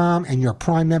Amazon.com and your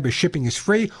Prime member, shipping is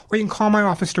free, or you can call my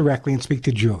office directly and speak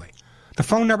to Julie. The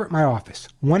phone number at my office,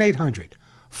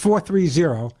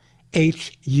 1-800-430-HUGS.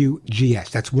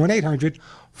 That's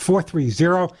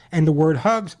 1-800-430 and the word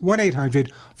HUGS,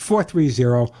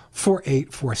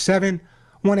 1-800-430-4847,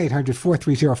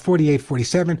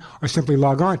 1-800-430-4847, or simply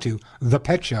log on to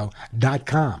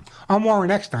ThePetShow.com. I'm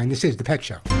Warren Eckstein. This is The Pet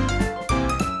Show.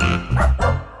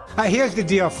 Here's the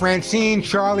deal, Francine,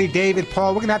 Charlie, David,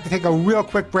 Paul. We're going to have to take a real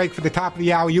quick break for the top of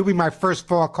the hour. You'll be my first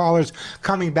 4 callers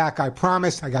coming back, I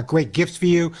promise. I got great gifts for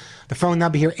you. The phone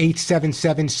number here,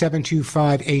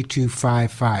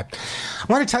 877-725-8255. I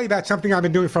want to tell you about something I've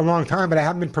been doing for a long time, but I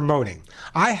haven't been promoting.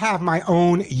 I have my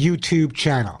own YouTube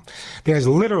channel. There's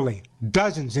literally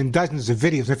dozens and dozens of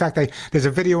videos. In fact, there's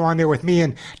a video on there with me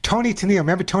and Tony Tennille.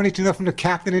 Remember Tony Tennille from the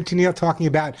Captain and Tennille talking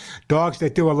about dogs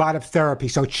that do a lot of therapy.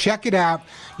 So check it out.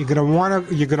 You're gonna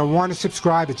want to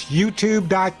subscribe. It's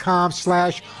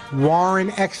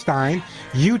youtube.com/Warren Eckstein.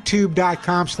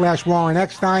 youtube.com/Warren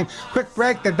Eckstein. Quick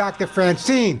break. Then Dr.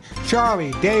 Francine,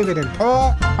 Charlie, David, and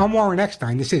Paul. I'm Warren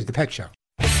Eckstein. This is The Pet Show.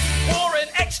 Warren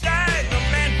Eckstein, the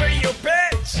man for your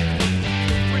pets.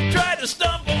 We tried to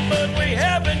stumble, but we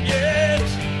haven't yet.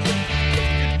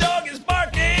 Your dog is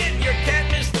barking, your cat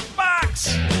missed the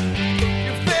box.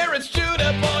 Your ferret's chewed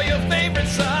up all your favorite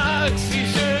socks. He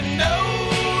sure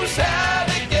knows how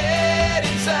to get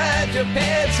inside your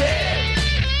pet's head.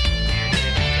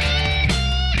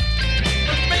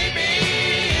 But maybe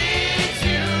it's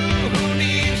you who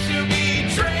needs to be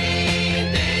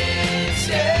trained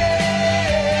instead.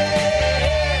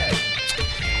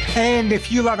 And if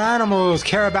you love animals,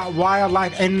 care about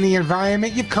wildlife and the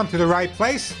environment, you've come to the right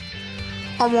place.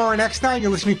 I'm Warren Eckstein.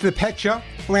 You're listening to The Pet Show.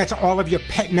 We'll answer all of your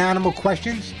pet and animal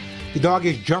questions. Your dog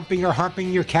is jumping or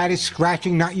humping. Your cat is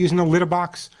scratching, not using a litter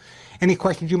box. Any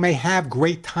questions you may have,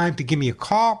 great time to give me a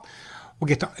call. We'll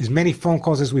get to as many phone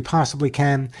calls as we possibly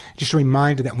can. Just a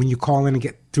reminder that when you call in and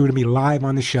get through to me live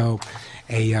on the show,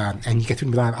 and you get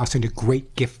through to me live, I'll send a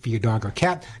great gift for your dog or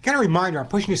cat. Kind of reminder, I'm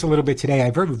pushing this a little bit today.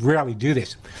 I very rarely do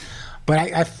this.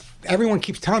 But everyone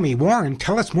keeps telling me, Warren,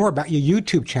 tell us more about your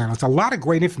YouTube channel. It's a lot of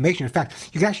great information. In fact,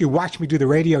 you can actually watch me do the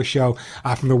radio show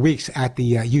from the weeks at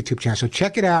the YouTube channel. So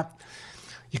check it out.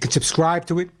 You can subscribe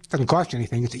to it. It doesn't cost you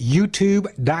anything. It's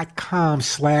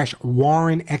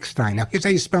youtube.com/Warren Eckstein. Now, here's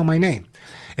how you spell my name.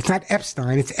 It's not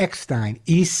Epstein, it's Eckstein.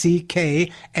 Eckstein.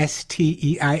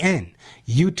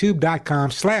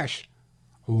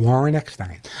 youtube.com/Warren Eckstein.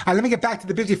 All right, let me get back to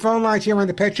the busy phone lines here on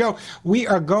The Pet Show. We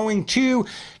are going to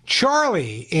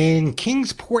Charlie in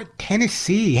Kingsport,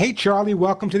 Tennessee. Hey, Charlie,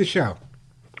 welcome to the show.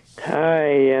 Hi,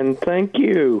 and thank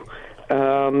you.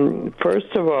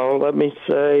 First of all, let me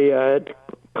say I'd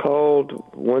called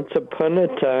once upon a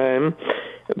time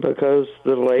because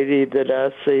the lady that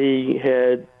I see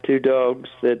had two dogs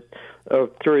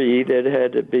three that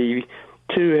had to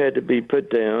be put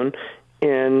down.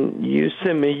 And you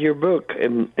sent me your book,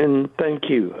 and thank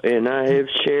you. And I have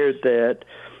shared that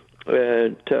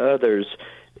to others.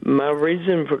 My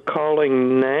reason for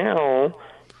calling now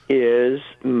is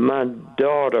my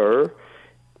daughter,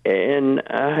 and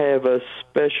I have a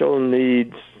special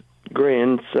needs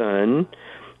grandson,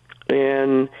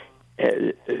 and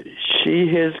she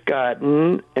has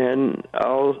gotten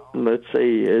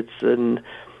it's an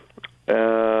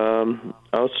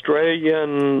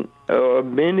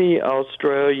mini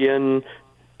Australian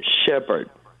Shepherd.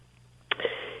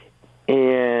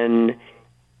 And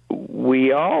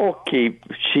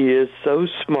she is so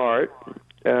smart,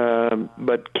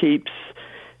 but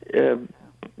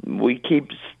we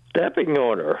keep stepping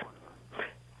on her.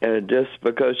 Just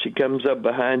because she comes up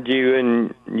behind you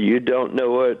and you don't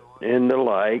know it and the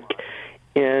like.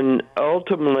 And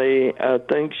ultimately, I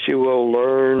think she will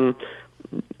learn,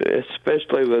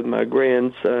 especially with my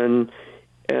grandson,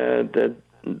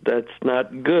 that's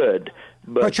not good.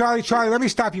 But Charlie, let me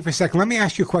stop you for a second. Let me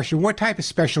ask you a question. What type of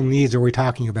special needs are we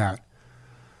talking about?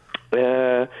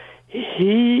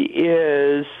 He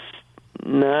is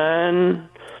 9.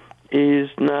 He's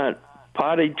not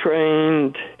potty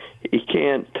trained. He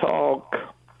can't talk.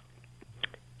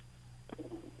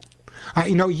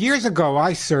 Years ago,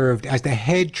 I served as the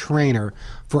head trainer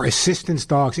for Assistance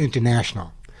Dogs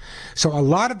International. So a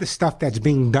lot of the stuff that's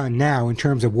being done now in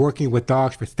terms of working with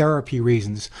dogs for therapy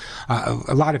reasons,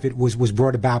 a lot of it was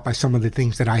brought about by some of the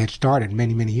things that I had started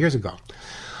many, many years ago.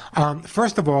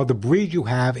 First of all, the breed you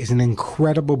have is an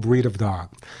incredible breed of dog.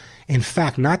 In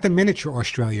fact, not the miniature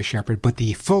Australian Shepherd, but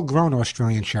the full-grown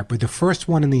Australian Shepherd, the first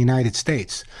one in the United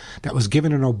States that was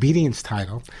given an obedience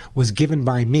title, was given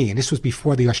by me. And this was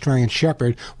before the Australian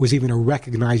Shepherd was even a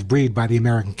recognized breed by the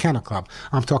American Kennel Club.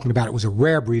 I'm talking about it was a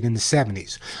rare breed in the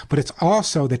 70s. But it's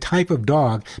also the type of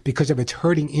dog, because of its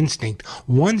herding instinct,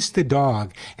 once the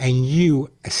dog and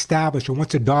you establish, or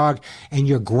once a dog and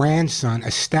your grandson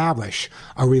establish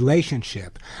a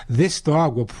relationship, this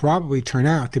dog will probably turn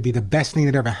out to be the best thing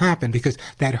that ever happened, because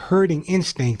that herding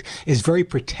instinct is very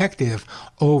protective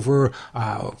over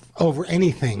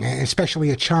anything, especially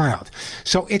a child.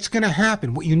 So it's going to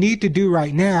happen. What you need to do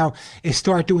right now is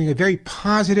start doing a very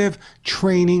positive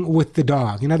training with the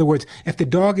dog. In other words, if the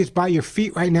dog is by your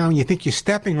feet right now and you think you're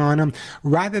stepping on him,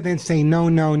 rather than say no,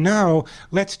 no, no,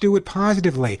 let's do it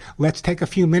positively. Let's take a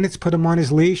few minutes, put him on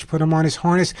his leash, put him on his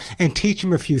harness, and teach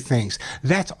him a few things.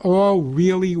 That's all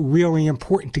really, really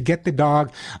important to get the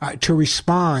dog to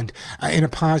respond bond in a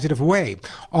positive way.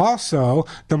 Also,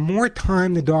 the more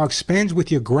time the dog spends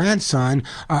with your grandson,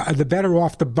 the better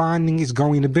off the bonding is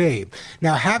going to be.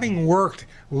 Now, having worked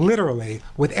literally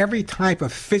with every type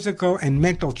of physical and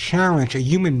mental challenge a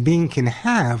human being can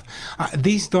have,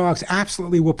 these dogs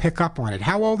absolutely will pick up on it.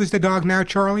 How old is the dog now,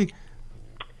 Charlie?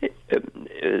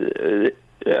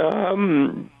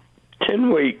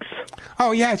 10 weeks.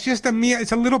 Oh, yeah, it's just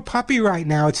it's a little puppy right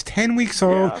now. It's 10 weeks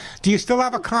old. Yeah. Do you still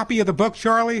have a copy of the book,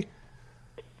 Charlie?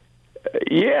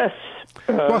 Yes.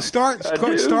 Well, start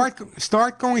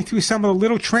going through some of the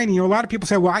little training. You know, a lot of people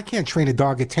say, well, I can't train a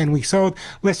dog at 10 weeks old.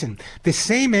 Listen, the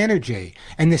same energy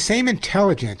and the same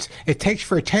intelligence it takes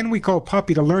for a 10-week-old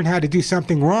puppy to learn how to do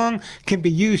something wrong can be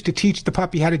used to teach the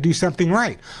puppy how to do something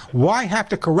right. Why have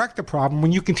to correct the problem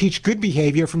when you can teach good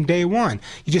behavior from day one?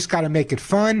 You just got to make it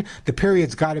fun. The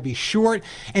period's got to be short.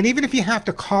 And even if you have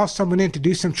to call someone in to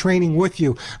do some training with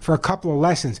you for a couple of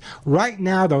lessons, right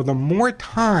now, though, the more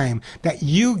time that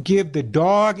you give the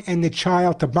dog and the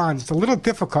child to bond. It's a little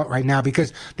difficult right now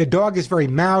because the dog is very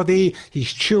mouthy,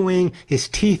 he's chewing, his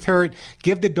teeth hurt.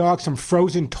 Give the dog some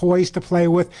frozen toys to play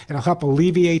with. It'll help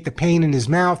alleviate the pain in his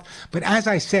mouth. But as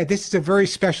I said, this is a very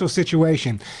special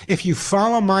situation. If you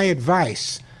follow my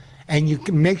advice, and you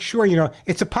can make sure, you know,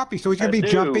 it's a puppy, so he's going to be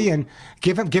jumpy, and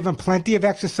give him plenty of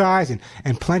exercise and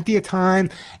plenty of time,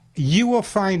 you will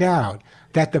find out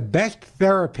that the best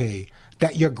therapy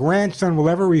that your grandson will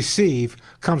ever receive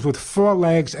comes with 4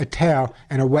 legs, a tail,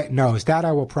 and a wet nose. That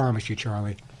I will promise you,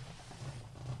 Charlie.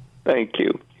 Thank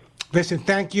you. Listen,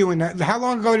 thank you. And how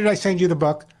long ago did I send you the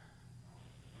book?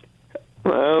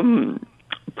 Probably.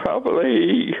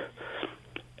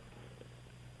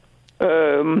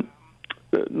 I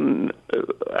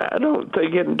don't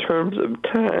think in terms of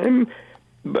time,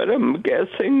 but I'm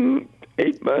guessing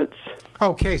 8 months.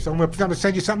 Okay, so I'm going to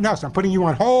send you something else. I'm putting you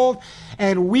on hold,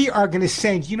 and we are going to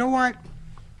send, you know what?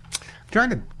 I'm trying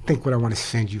to think what I want to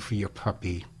send you for your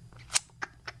puppy.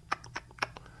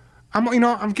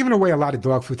 I'm giving away a lot of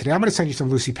dog food today. I'm going to send you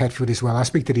some Lucy Pet Food as well. I'll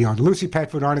speak to the owner. Lucy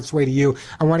Pet Food on its way to you.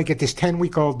 I want to get this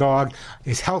 10-week-old dog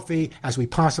as healthy as we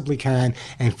possibly can,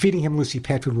 and feeding him Lucy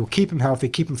Pet Food will keep him healthy,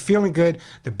 keep him feeling good.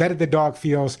 The better the dog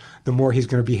feels, the more he's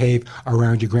going to behave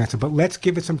around your grandson. But let's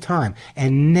give it some time,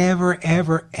 and never,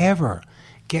 ever, ever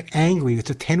get angry. It's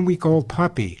a 10-week-old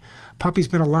puppy. Puppy's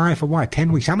been alive for what,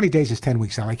 10 weeks? How many days is 10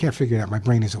 weeks out? I can't figure it out. My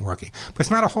brain isn't working. But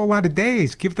it's not a whole lot of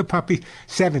days. Give the puppy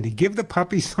 70. Give the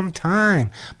puppy some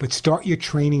time. But start your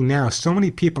training now. So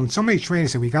many people and so many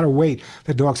trainers say we got to wait.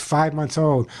 The dog's 5 months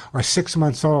old or 6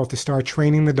 months old to start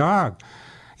training the dog.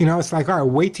 You know, it's like, all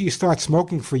right, wait till you start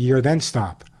smoking for a year, then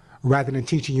stop, rather than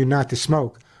teaching you not to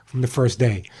smoke from the first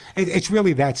day. It's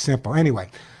really that simple.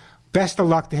 Anyway, best of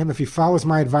luck to him. If he follows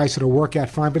my advice, it'll work out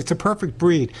fine. But it's a perfect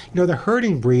breed. You know, the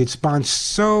herding breeds bond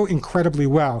so incredibly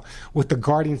well with the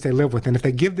guardians they live with. And if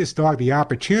they give this dog the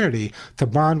opportunity to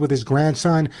bond with his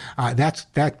grandson,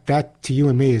 that to you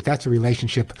and me, that's a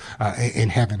relationship in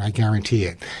heaven. I guarantee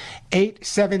it.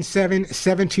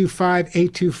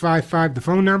 877-725-8255. The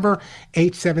phone number,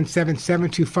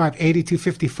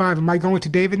 877-725-8255. Am I going to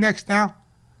David next now?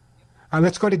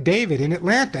 Let's go to David in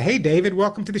Atlanta. Hey, David,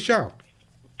 welcome to the show.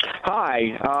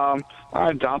 Hi. I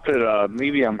adopted a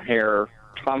medium hair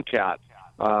tomcat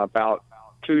about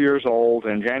 2 years old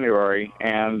in January,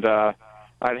 and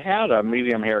I'd had a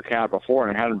medium hair cat before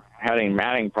and hadn't had any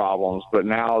matting problems, but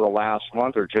now the last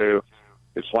month or two,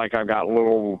 it's like I've got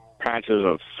little patches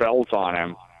of felt on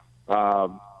him.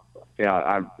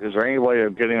 Is there any way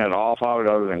of getting it off of it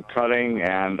other than cutting?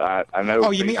 And I know.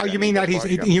 Oh, you mean that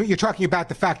you're talking about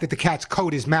the fact that the cat's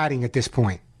coat is matting at this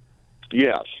point?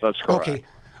 Yes, that's correct. Okay.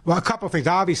 Well, a couple of things.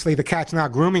 Obviously, the cat's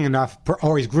not grooming enough,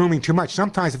 or he's grooming too much.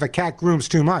 Sometimes if a cat grooms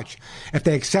too much, if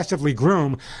they excessively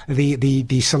groom,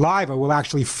 the saliva will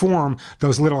actually form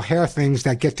those little hair things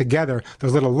that get together,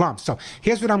 those little lumps. So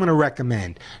here's what I'm going to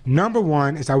recommend. Number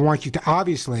one is I want you to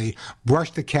obviously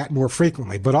brush the cat more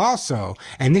frequently, but also,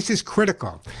 and this is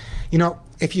critical, you know,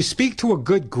 if you speak to a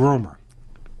good groomer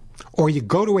or you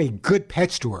go to a good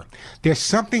pet store, there's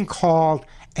something called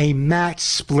a mat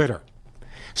splitter.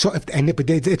 So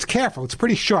it's careful. It's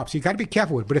pretty sharp, so you got to be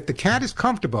careful with it. But if the cat is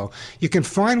comfortable, you can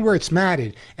find where it's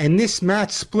matted, and this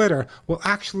mat splitter will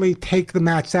actually take the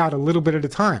mats out a little bit at a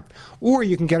time. Or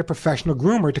you can get a professional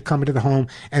groomer to come into the home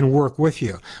and work with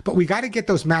you. But we got to get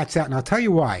those mats out, and I'll tell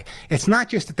you why. It's not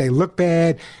just that they look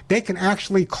bad. They can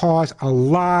actually cause a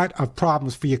lot of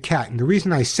problems for your cat. And the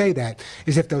reason I say that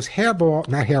is if those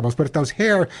if those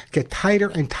hair get tighter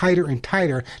and tighter and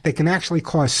tighter, they can actually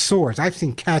cause sores. I've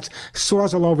seen cats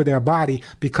sores all over their body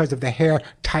because of the hair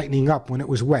tightening up when it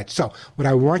was wet. So what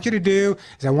I want you to do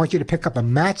is I want you to pick up a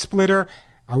mat splitter,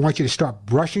 I want you to start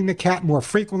brushing the cat more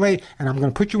frequently, and I'm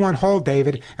going to put you on hold,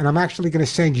 David, and I'm actually going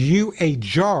to send you a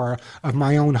jar of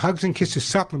my own Hugs and Kisses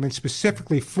supplement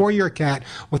specifically for your cat,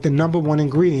 with the number one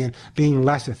ingredient being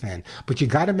lecithin. But you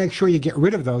got to make sure you get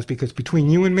rid of those, because between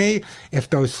you and me, if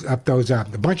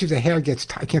the bunches of hair gets,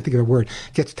 I can't think of the word,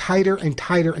 gets tighter and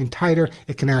tighter and tighter,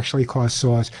 it can actually cause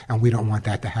sores, and we don't want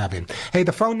that to happen. Hey,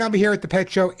 the phone number here at The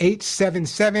Pet Show,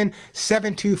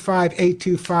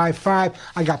 877-725-8255.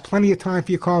 I got plenty of time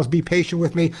for your calls. Be patient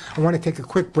with me. I want to take a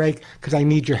quick break because I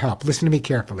need your help. Listen to me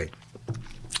carefully.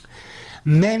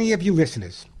 Many of you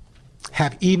listeners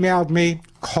have emailed me,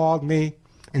 called me,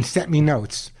 and sent me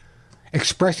notes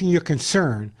expressing your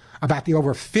concern about the over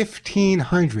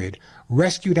 1,500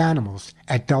 rescued animals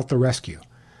at Delta Rescue.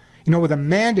 You know, with a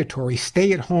mandatory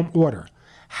stay-at-home order,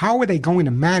 how are they going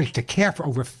to manage to care for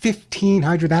over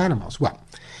 1,500 animals? Well,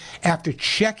 after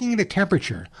checking the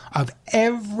temperature of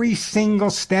every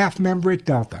single staff member at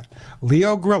Delta,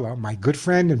 Leo Grillo, my good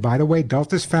friend and, by the way,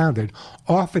 Delta's founder,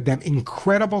 offered them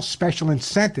incredible special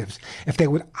incentives if they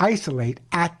would isolate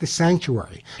at the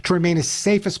sanctuary to remain as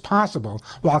safe as possible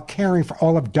while caring for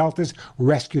all of Delta's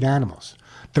rescued animals.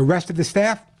 The rest of the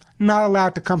staff, not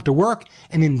allowed to come to work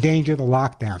and endanger the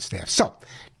lockdown staff. So,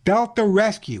 Delta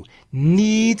Rescue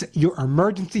needs your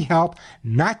emergency help,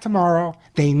 not tomorrow.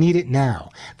 They need it now.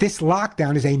 This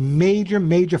lockdown is a major,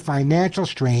 major financial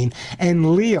strain,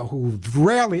 and Leo, who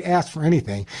rarely asks for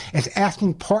anything, is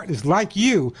asking partners like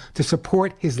you to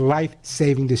support his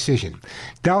life-saving decision.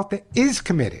 Delta is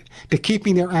committed to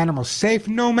keeping their animals safe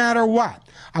no matter what.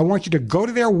 I want you to go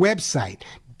to their website,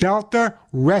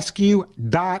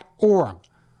 deltarescue.org.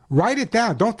 Write it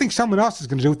down. Don't think someone else is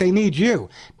going to do it. They need you.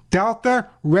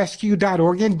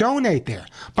 DeltaRescue.org, and donate there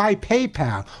by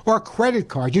PayPal or credit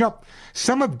card. You know,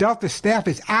 some of Delta's staff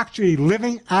is actually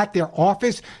living at their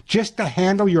office just to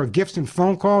handle your gifts and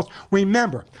phone calls.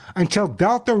 Remember, until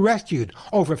Delta rescued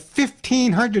over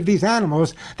 1,500 of these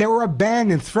animals that were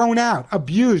abandoned, thrown out,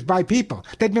 abused by people.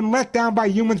 They'd been let down by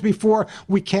humans before.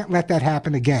 We can't let that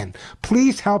happen again.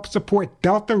 Please help support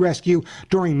Delta Rescue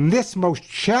during this most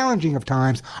challenging of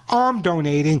times. I'm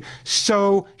donating,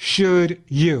 so should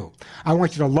you. I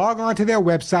want you to log on to their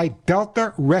website,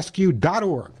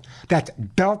 deltarescue.org. That's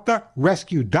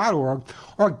deltarescue.org,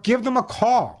 or give them a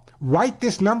call. Write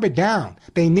this number down.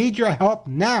 They need your help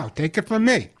now. Take it from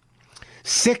me.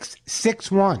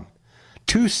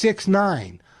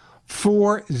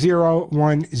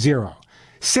 661-269-4010.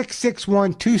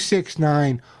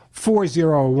 661-269-4010.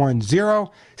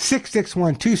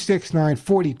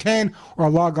 661-269-4010, or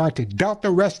log on to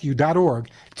deltarescue.org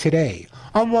today.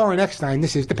 I'm Warren Eckstein.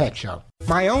 This is The Pet Show.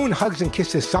 My own Hugs and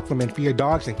Kisses supplement for your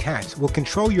dogs and cats will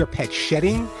control your pet's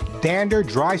shedding, dander,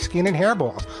 dry skin, and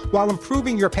hairballs while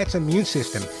improving your pet's immune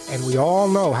system, and we all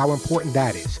know how important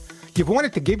that is. You've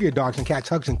wanted to give your dogs and cats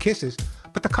hugs and kisses,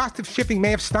 but the cost of shipping may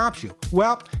have stopped you.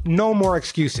 Well, no more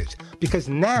excuses, because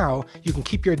now you can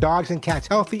keep your dogs and cats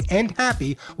healthy and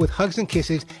happy with Hugs and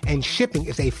Kisses, and shipping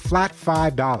is a flat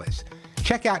 $5.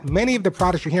 Check out many of the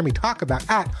products you hear me talk about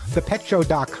at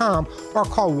ThePetShow.com, or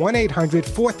call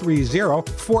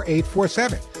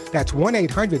 1-800-430-4847. That's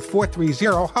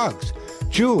 1-800-430-HUGS.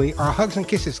 Julie, our Hugs and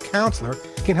Kisses counselor,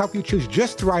 can help you choose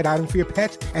just the right item for your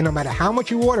pets, and no matter how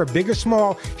much you order, big or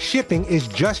small, shipping is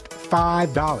just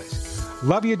 $5.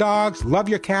 Love your dogs, love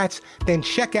your cats? Then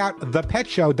check out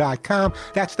ThePetShow.com.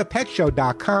 That's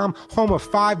ThePetShow.com, home of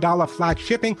 $5 flat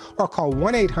shipping, or call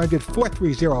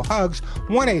 1-800-430-HUGS,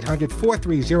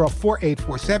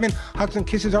 1-800-430-4847. Hugs and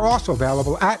Kisses are also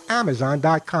available at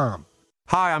Amazon.com.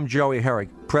 Hi, I'm Joey Herrick,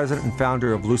 president and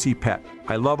founder of Lucy Pet.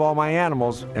 I love all my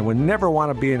animals and would never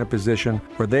want to be in a position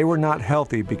where they were not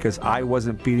healthy because I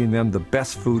wasn't feeding them the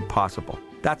best food possible.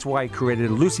 That's why I created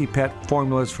Lucy Pet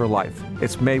Formulas for Life.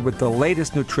 It's made with the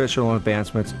latest nutritional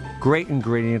advancements, great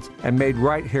ingredients, and made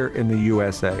right here in the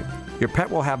USA. Your pet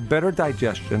will have better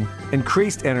digestion,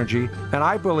 increased energy, and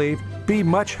I believe be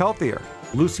much healthier.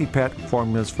 Lucy Pet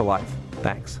Formulas for Life.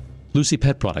 Thanks. Lucy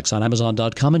Pet products on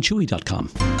Amazon.com and Chewy.com.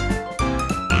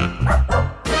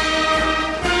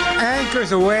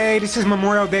 Anchors away. This is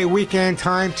Memorial Day weekend.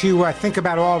 Time to think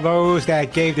about all those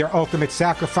that gave their ultimate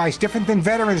sacrifice. Different than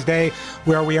Veterans Day,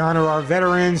 where we honor our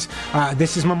veterans.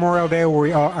 This is Memorial Day, where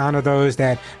we honor those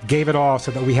that gave it all so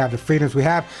that we have the freedoms we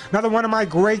have. Another one of my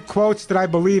great quotes that I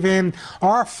believe in: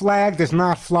 our flag does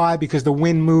not fly because the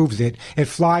wind moves it. It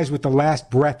flies with the last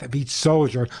breath of each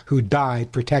soldier who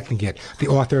died protecting it. The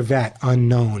author of that,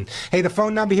 unknown. Hey, the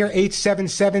phone number here,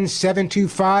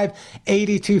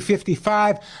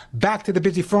 877-725-8255. Back to the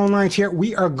busy phone lines here.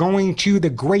 We are going to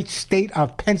the great state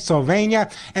of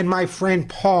Pennsylvania and my friend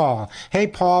Paul. Hey,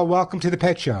 Paul, welcome to the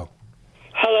Pet Show.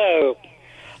 Hello.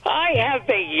 I have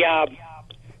a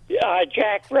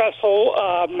Jack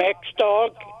Russell mixed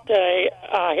dog that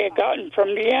I had gotten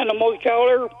from the animal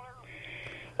shelter.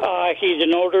 He's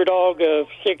an older dog of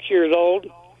 6 years old.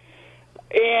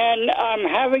 And I'm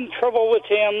having trouble with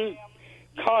him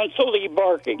constantly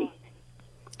barking.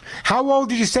 How old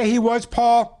did you say he was,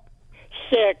 Paul?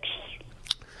 6.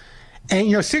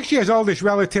 And, 6 years old is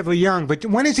relatively young, but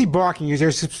when is he barking? Is there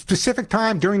a specific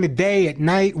time during the day, at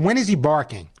night? When is he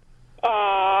barking?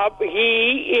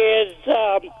 He is,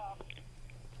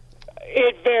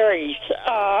 it varies,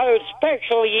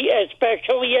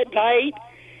 especially at night.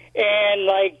 And,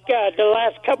 the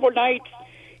last couple of nights,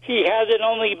 he hasn't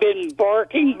only been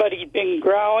barking, but he's been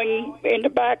growling in the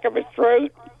back of his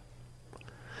throat.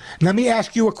 Let me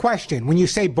ask you a question. When you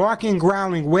say barking and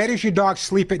growling, where does your dog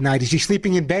sleep at night? Is he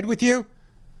sleeping in bed with you?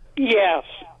 Yes.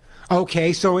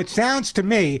 Okay, so it sounds to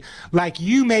me like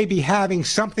you may be having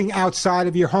something outside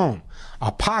of your home.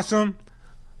 A possum,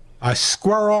 a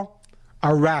squirrel,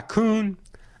 a raccoon,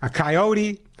 a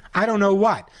coyote, I don't know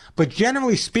what. But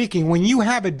generally speaking, when you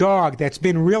have a dog that's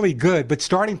been really good but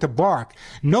starting to bark,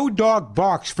 no dog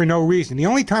barks for no reason. The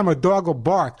only time a dog will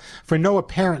bark for no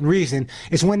apparent reason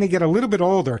is when they get a little bit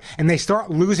older and they start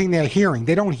losing their hearing.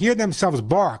 They don't hear themselves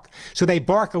bark, so they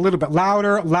bark a little bit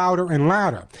louder, louder, and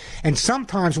louder. And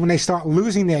sometimes when they start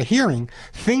losing their hearing,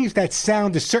 things that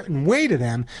sound a certain way to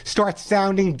them start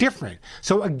sounding different.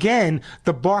 So again,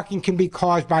 the barking can be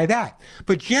caused by that.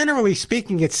 But generally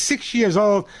speaking, at 6 years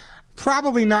old,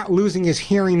 probably not losing his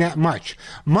hearing that much.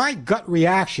 My gut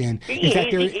reaction is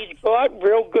that he's got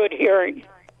real good hearing.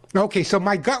 Okay, so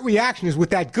my gut reaction is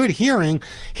with that good hearing,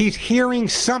 he's hearing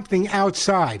something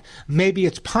outside. Maybe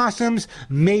it's possums,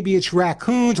 maybe it's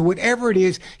raccoons, whatever it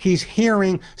is, he's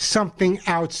hearing something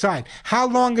outside. How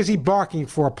long is he barking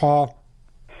for, Paul?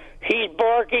 He's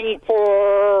barking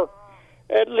for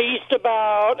at least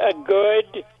about a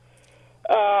good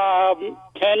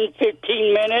 10,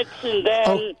 15 minutes, and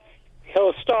then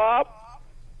he'll stop.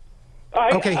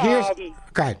 Okay, here's...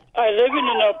 Go ahead. I live in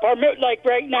an apartment like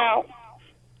right now.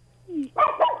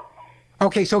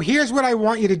 Okay, so here's what I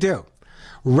want you to do.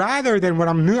 Rather than what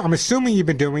I'm assuming you've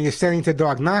been doing is saying to the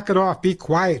dog, knock it off, be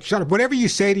quiet, shut up, whatever you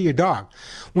say to your dog.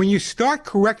 When you start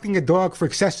correcting a dog for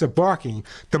excessive barking,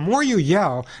 the more you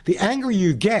yell, the angrier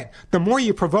you get, the more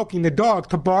you're provoking the dog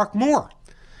to bark more.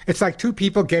 It's like two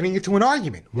people getting into an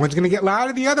argument. One's going to get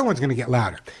louder, the other one's going to get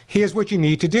louder. Here's what you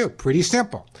need to do. Pretty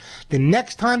simple. The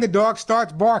next time the dog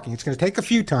starts barking, it's going to take a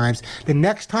few times. The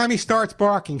next time he starts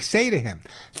barking, say to him,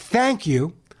 thank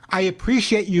you. I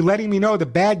appreciate you letting me know the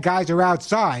bad guys are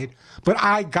outside, but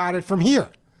I got it from here.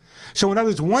 So in other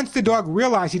words, once the dog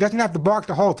realizes he doesn't have to bark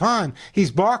the whole time, he's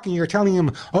barking, you're telling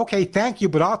him, okay, thank you,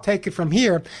 but I'll take it from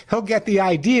here, he'll get the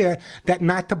idea that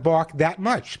not to bark that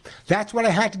much. That's what I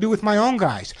had to do with my own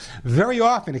guys. Very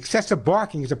often, excessive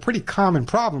barking is a pretty common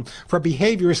problem for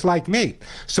behaviorists like me.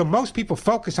 So most people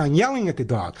focus on yelling at the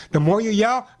dog. The more you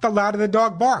yell, the louder the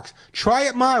dog barks. Try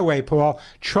it my way, Paul.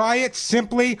 Try it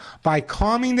simply by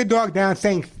calming the dog down,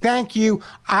 saying, thank you,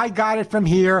 I got it from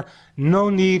here. No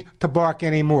need to bark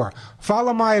anymore.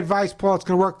 Follow my advice, Paul. It's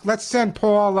going to work. Let's send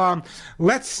Paul. What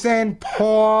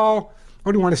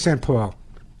do you want to send Paul?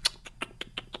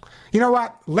 You know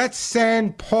what? Let's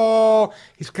send Paul.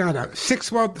 He's got a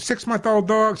 6-month-old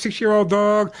dog, 6-year-old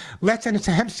dog. Let's send it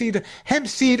to hemp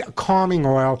seed calming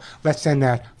oil. Let's send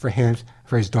that for him,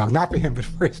 for his dog. Not for him, but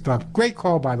for his dog. Great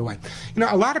call, by the way.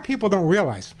 A lot of people don't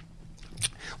realize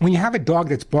when you have a dog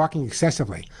that's barking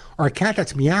excessively or a cat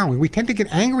that's meowing, we tend to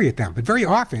get angry at them. But very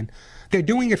often, they're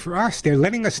doing it for us. They're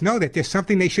letting us know that there's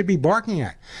something they should be barking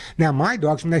at. Now, my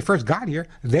dogs, when they first got here,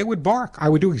 they would bark. I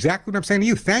would do exactly what I'm saying to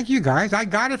you. Thank you, guys. I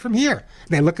got it from here. And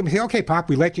they look at me and say, okay, Pop,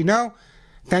 we let you know.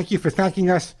 Thank you for thanking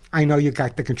us. I know you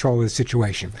got the control of the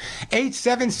situation.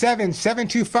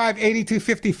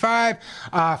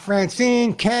 877-725-8255.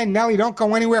 Francine, Ken, Nellie, don't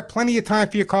go anywhere. Plenty of time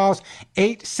for your calls.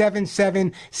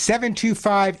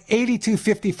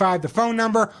 877-725-8255. The phone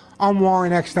number. I'm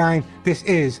Warren Eckstein. This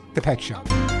is The Pet Show.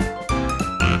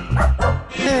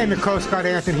 And the Coast Guard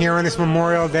anthem here on this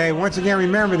Memorial Day. Once again,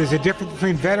 remember, there's a difference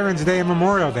between Veterans Day and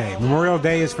Memorial Day. Memorial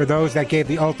Day is for those that gave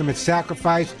the ultimate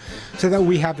sacrifice so that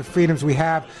we have the freedoms we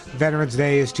have. Veterans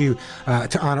Day is to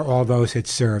honor all those that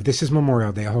served. This is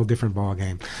Memorial Day, a whole different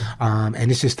ballgame. And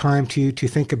this is time to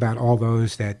think about all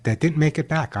those that didn't make it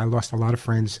back. I lost a lot of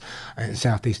friends in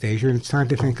Southeast Asia, and it's time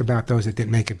to think about those that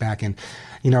didn't make it back. And,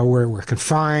 we're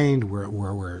confined,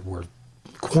 we're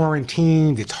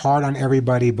quarantined. It's hard on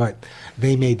everybody, but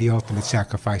they made the ultimate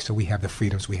sacrifice, so we have the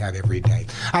freedoms we have every day.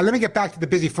 Let me get back to the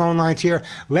busy phone lines here.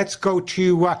 Let's go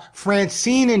to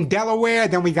Francine in Delaware.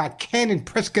 Then we got Ken in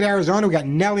Prescott, Arizona. We got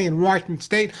Nellie in Washington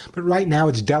State. But right now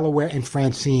it's Delaware and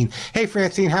Francine. Hey,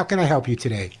 Francine, how can I help you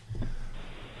today?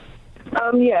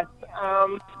 Yes.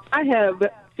 I have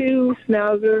 2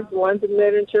 schnauzers. One's a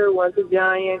miniature, one's a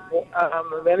giant.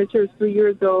 The miniature is 3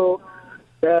 years old.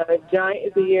 The giant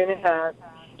is 1.5 years.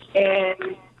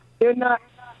 And they're not.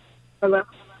 Hello?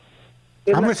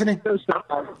 I'm listening.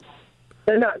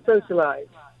 They're not socialized.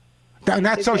 They're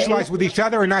not socialized with each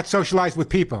other or not socialized with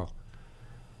people?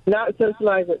 Not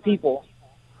socialized with people.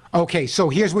 Okay, so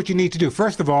here's what you need to do.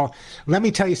 First of all, let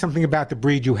me tell you something about the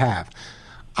breed you have.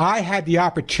 I had the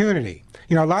opportunity.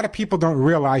 You know, a lot of people don't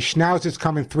realize schnauzers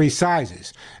come in 3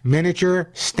 sizes: miniature,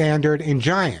 standard, and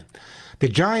giant. The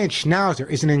giant schnauzer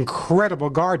is an incredible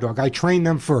guard dog. I train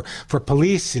them for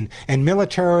police and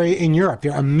military in Europe.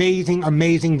 They're amazing,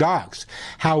 amazing dogs.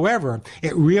 However,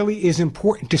 it really is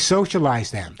important to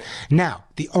socialize them. Now,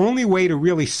 the only way to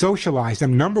really socialize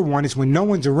them, number one, is when no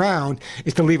one's around,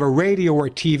 is to leave a radio or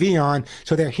TV on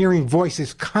so they're hearing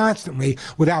voices constantly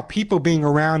without people being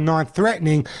around,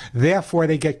 non-threatening. Therefore,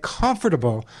 they get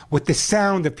comfortable with the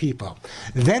sound of people.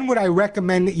 Then what I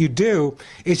recommend that you do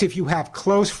is if you have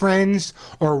close friends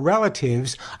or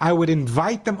relatives, I would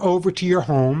invite them over to your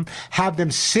home, have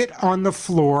them sit on the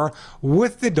floor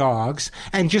with the dogs,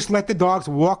 and just let the dogs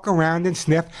walk around and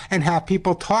sniff and have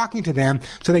people talking to them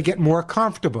so they get more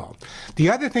comfortable. The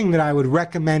other thing that I would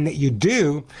recommend that you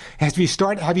do is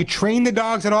have you trained the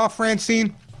dogs at all,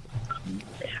 Francine?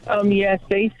 Yes,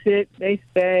 they sit, they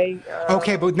stay.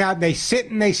 Okay, but now they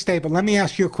sit and they stay, but let me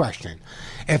ask you a question.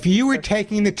 If you were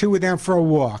taking the 2 of them for a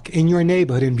walk in your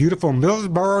neighborhood in beautiful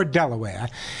Millsboro, Delaware,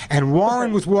 and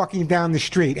Warren was walking down the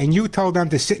street and you told them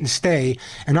to sit and stay,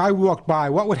 and I walked by,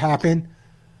 what would happen?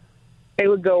 They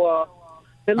would go off.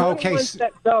 The little one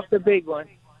steps off the big one.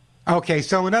 Okay,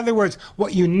 so in other words,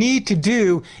 what you need to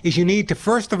do is you need to,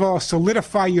 first of all,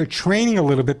 solidify your training a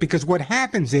little bit, because what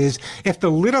happens is if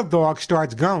the little dog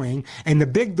starts going and the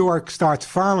big dog starts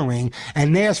following,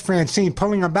 and there's Francine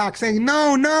pulling them back saying,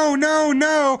 no, no, no,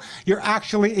 no, you're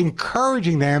actually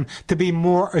encouraging them to be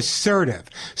more assertive.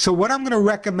 So what I'm going to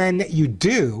recommend that you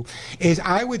do is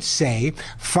I would say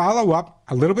follow up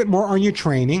a little bit more on your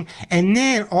training, and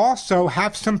then also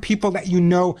have some people that you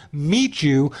know meet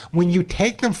you when you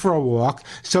take them for a walk,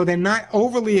 so they're not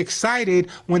overly excited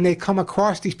when they come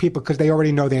across these people because they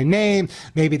already know their name,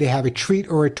 maybe they have a treat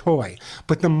or a toy.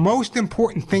 But the most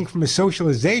important thing from a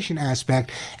socialization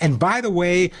aspect, and by the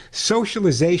way,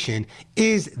 socialization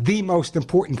is the most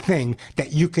important thing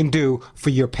that you can do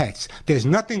for your pets. There's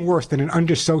nothing worse than an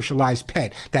under-socialized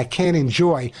pet that can't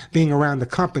enjoy being around the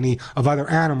company of other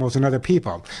animals and other people.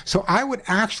 So I would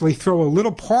actually throw a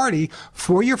little party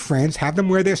for your friends, have them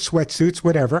wear their sweatsuits,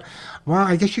 whatever. Well,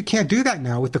 I guess you can't do that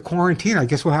now with the quarantine. I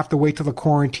guess we'll have to wait till the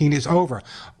quarantine is over.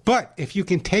 But if you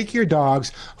can take your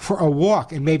dogs for a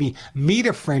walk and maybe meet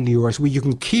a friend of yours where you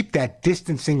can keep that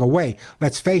distancing away,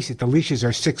 let's face it, the leashes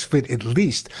are 6 feet at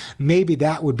least, maybe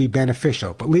that would be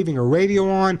beneficial. But leaving a radio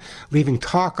on, leaving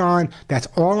talk on, that's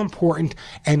all important.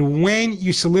 And when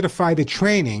you solidify the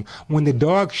training, when the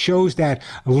dog shows that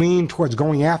lean towards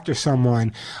going after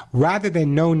someone, rather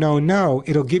than no, no, no,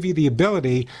 it'll give you the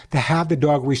ability to have the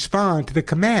dog respond to the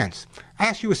commands. I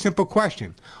ask you a simple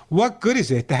question. What good is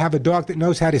it to have a dog that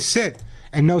knows how to sit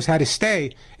and knows how to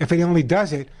stay if it only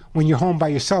does it when you're home by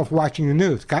yourself watching the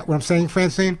news? Got what I'm saying,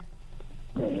 Francine?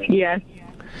 Yes.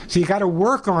 So you got to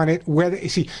work on it. Let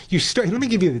me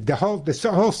give you the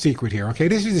whole secret here, okay?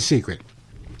 This is the secret.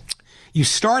 You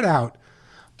start out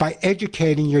by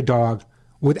educating your dog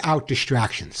without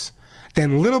distractions.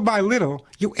 Then little by little,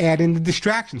 you add in the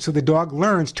distractions so the dog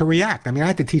learns to react. I mean, I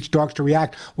had to teach dogs to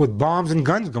react with bombs and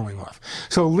guns going off.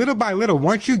 So little by little,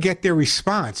 once you get their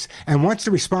response, and once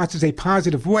the response is a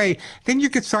positive way, then you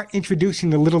can start introducing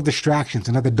the little distractions.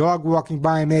 Another dog walking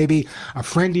by maybe, a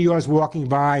friend of yours walking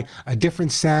by, a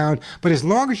different sound. But as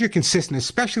long as you're consistent,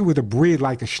 especially with a breed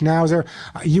like a Schnauzer,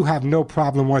 you have no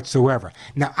problem whatsoever.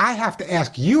 Now, I have to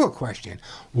ask you a question.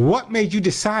 What made you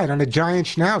decide on a giant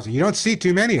Schnauzer? You don't see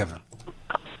too many of them.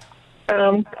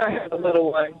 I have a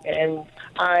little one, and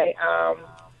I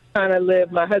kind of live.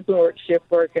 My husband works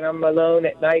shift work, and I'm alone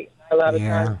at night a lot of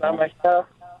times by myself.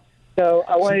 So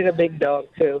I wanted a big dog,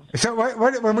 too. So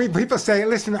when people say,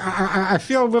 listen, I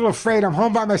feel a little afraid. I'm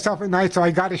home by myself at night, so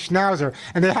I got a schnauzer,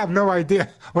 and they have no idea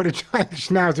what a giant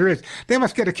schnauzer is. They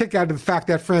must get a kick out of the fact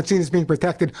that Francine is being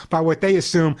protected by what they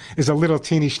assume is a little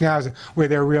teeny schnauzer, where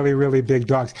they're really, really big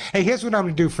dogs. Hey, here's what I'm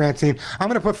going to do, Francine. I'm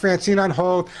going to put Francine on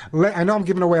hold. I know I'm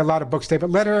giving away a lot of books today, but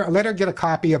let her get a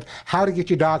copy of How to Get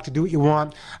Your Dog to Do What You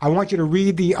Want. I want you to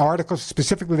read the articles,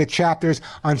 specifically the chapters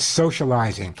on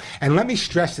socializing. And let me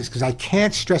stress this, because I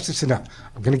can't stress this enough.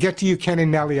 I'm going to get to you, Ken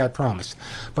and Nellie, I promise.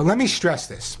 But let me stress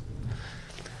this.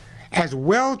 As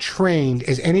well-trained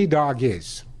as any dog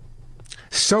is,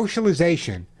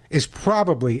 socialization is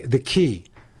probably the key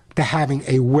to having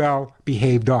a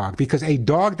well-behaved dog, because a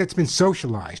dog that's been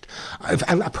socialized,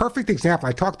 a perfect example,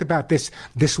 I talked about this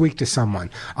week to someone.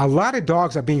 A lot of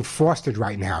dogs are being fostered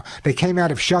right now. They came out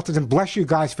of shelters, and bless you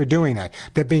guys for doing that.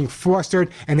 They're being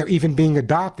fostered, and they're even being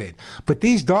adopted. But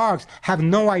these dogs have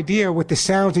no idea what the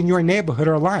sounds in your neighborhood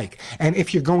are like. And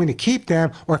if you're going to keep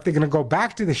them, or if they're going to go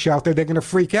back to the shelter, they're going to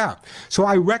freak out. So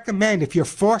I recommend, if you're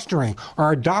fostering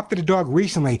or adopted a dog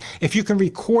recently, if you can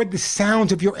record the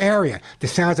sounds of your area, the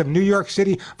sounds of New York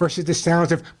City versus the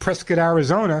sounds of Prescott,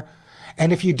 Arizona.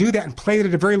 And if you do that and play it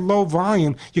at a very low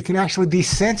volume, you can actually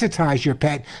desensitize your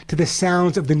pet to the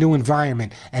sounds of the new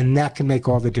environment. And that can make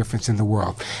all the difference in the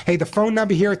world. Hey, the phone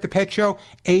number here at The Pet Show,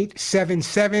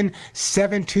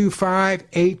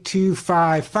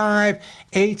 877-725-8255,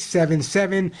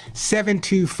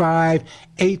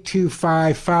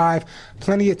 877-725-8255.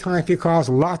 Plenty of time for your calls.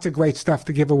 Lots of great stuff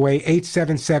to give away.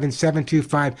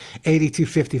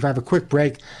 877-725-8255. A quick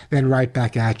break, then right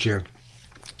back at you.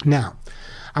 Now,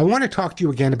 I want to talk to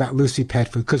you again about Lucy Pet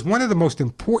Food, because one of the most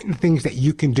important things that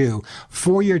you can do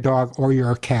for your dog or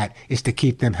your cat is to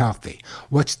keep them healthy.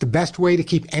 What's the best way to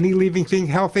keep any living thing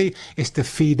healthy? Is to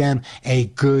feed them a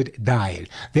good diet.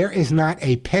 There is not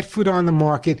a pet food on the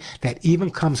market that even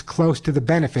comes close to the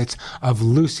benefits of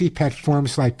Lucy Pet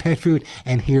Forms like pet food,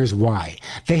 and here's why.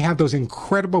 They have those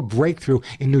incredible breakthrough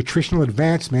in nutritional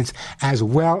advancements, as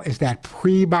well as that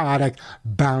prebiotic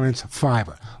balanced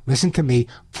fiber. Listen to me,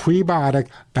 prebiotic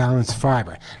balanced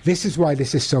fiber. This is why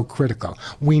this is so critical.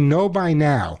 We know by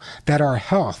now that our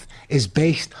health is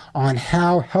based on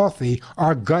how healthy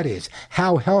our gut is,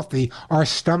 how healthy our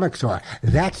stomachs are.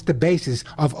 That's the basis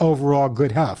of overall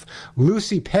good health.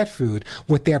 Lucy Pet Food,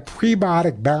 with their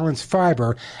prebiotic balanced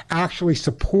fiber, actually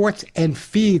supports and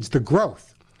feeds the growth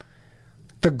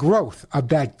of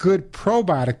that good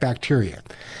probiotic bacteria.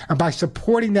 And by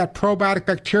supporting that probiotic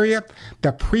bacteria,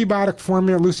 the prebiotic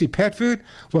formula Lucy Pet Food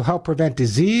will help prevent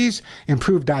disease,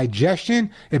 improve digestion,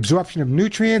 absorption of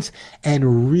nutrients,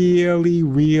 and really,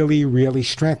 really, really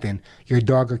strengthen your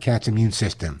dog or cat's immune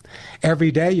system.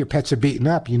 Every day your pets are beaten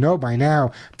up. You know by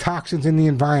now, toxins in the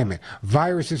environment,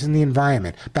 viruses in the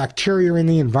environment, bacteria in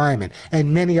the environment,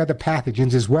 and many other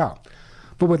pathogens as well.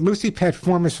 But with Lucy Pet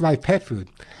Formulas for Life Pet Food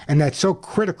and that so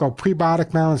critical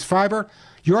prebiotic balanced fiber,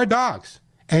 your dogs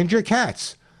and your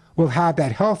cats will have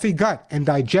that healthy gut and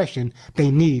digestion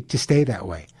they need to stay that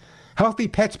way. Healthy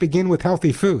pets begin with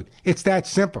healthy food. It's that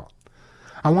simple.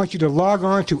 I want you to log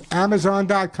on to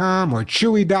Amazon.com or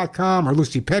Chewy.com or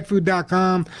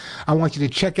LucyPetFood.com. I want you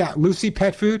to check out Lucy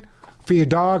Pet Food for your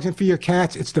dogs and for your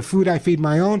cats. It's the food I feed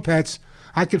my own pets.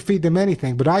 I could feed them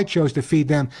anything, but I chose to feed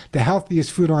them the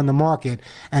healthiest food on the market,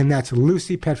 and that's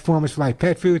Lucy Pet Formulas for Life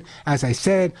Pet Food. As I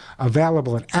said,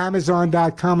 available at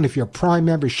Amazon.com, and if you're a Prime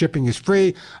member, shipping is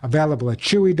free. Available at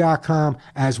Chewy.com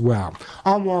as well.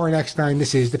 I'm Warren Eckstein.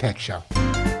 This is The Pet Show.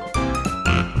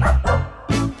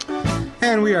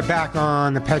 And we are back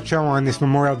on The Pet Show on this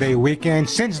Memorial Day weekend.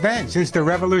 Since then, since the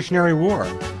Revolutionary War,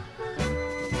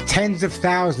 tens of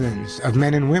thousands of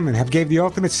men and women have gave the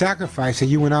ultimate sacrifice so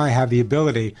you and I have the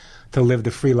ability to live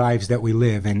the free lives that we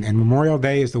live. And Memorial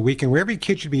Day is the weekend where every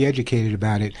kid should be educated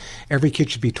about it. Every kid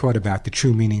should be taught about the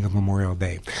true meaning of Memorial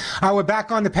Day. We're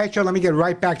back on The Pet Show. Let me get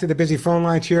right back to the busy phone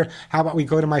lines here. How about we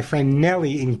go to my friend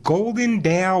Nellie in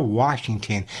Goldendale,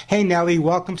 Washington. Hey, Nellie,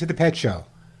 welcome to The Pet Show.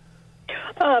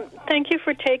 Thank you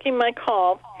for taking my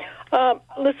call.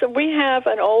 Listen, we have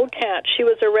an old cat. She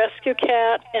was a rescue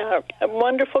cat, a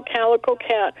wonderful calico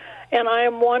cat, and I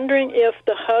am wondering if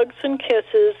the hugs and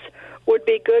kisses would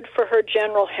be good for her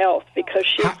general health because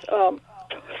she's so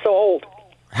old.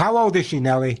 How old is she,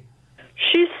 Nellie?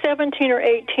 She's 17 or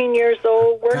 18 years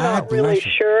old. We're not really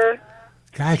sure.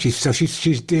 God,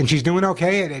 she's doing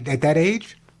okay at that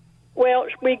age? Well,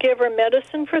 we give her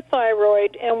medicine for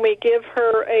thyroid, and we give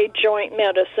her a joint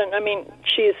medicine. I mean,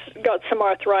 she's got some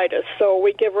arthritis, so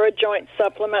we give her a joint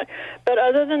supplement. But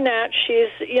other than that, she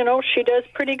does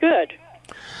pretty good.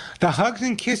 The hugs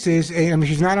and kisses, I mean,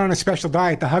 she's not on a special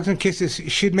diet. The hugs and kisses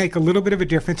should make a little bit of a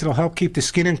difference. It'll help keep the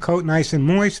skin and coat nice and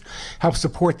moist, help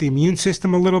support the immune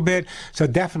system a little bit. So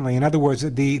definitely, in other words,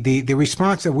 the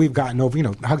response that we've gotten over,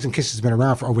 hugs and kisses has been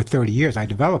around for over 30 years. I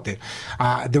developed it.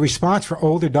 The response for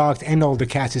older dogs and older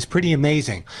cats is pretty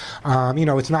amazing.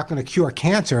 It's not going to cure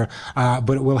cancer,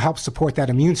 but it will help support that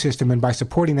immune system. And by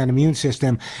supporting that immune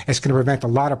system, it's going to prevent a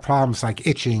lot of problems like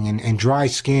itching and dry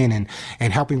skin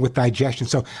and helping with digestion.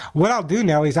 So what I'll do,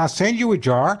 Nellie, is I'll send you a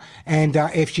jar, and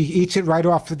if she eats it right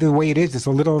off the way it is, it's a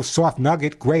little soft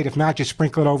nugget, great. If not, just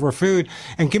sprinkle it over her food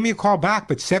and give me a call back.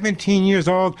 But 17 years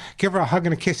old, give her a hug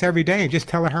and a kiss every day and just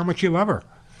tell her how much you love her.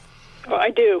 Oh, I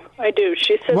do.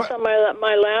 She sits on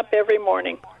my lap every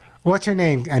morning. What's her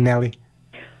name, Nellie?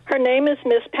 Her name is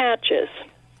Miss Patches.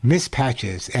 Miss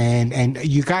Patches. And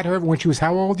you got her when she was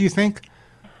how old, do you think?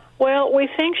 Well, we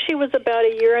think she was about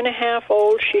a year and a half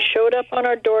old. She showed up on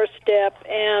our doorstep,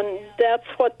 and that's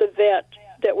what the vet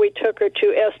that we took her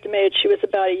to estimated she was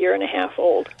about a year and a half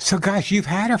old. So, gosh, you've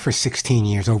had her for 16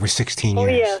 years, over 16 years.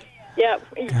 Oh, yes. Yeah,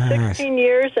 16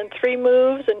 years and 3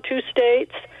 moves and 2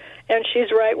 states, and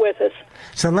she's right with us.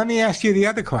 So let me ask you the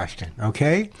other question,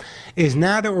 okay? Is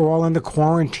now that we're all under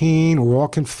quarantine, we're all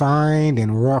confined,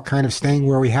 and we're all kind of staying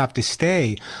where we have to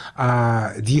stay,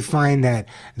 do you find that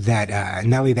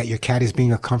Nellie, that your cat is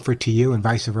being a comfort to you and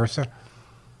vice versa?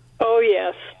 Oh,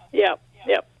 yes. Yep.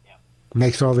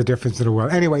 Makes all the difference in the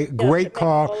world. Anyway, great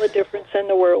call. Makes all the difference in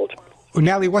the world.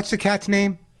 Nellie, what's the cat's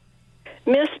name?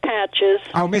 Miss Patches.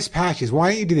 Oh, Miss Patches. Why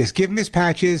don't you do this? Give Miss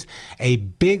Patches a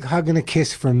big hug and a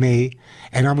kiss from me,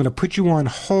 and I'm going to put you on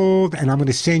hold, and I'm going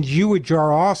to send you a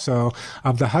jar also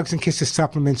of the Hugs and Kisses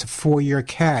supplements for your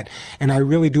cat. And I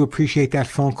really do appreciate that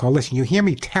phone call. Listen, you hear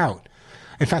me tout.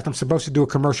 In fact, I'm supposed to do a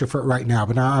commercial for it right now,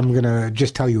 but now I'm going to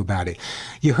just tell you about it.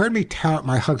 You heard me tout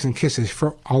my Hugs and Kisses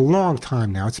for a long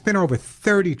time now. It's been over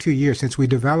 32 years since we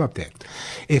developed it.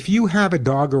 If you have a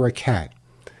dog or a cat,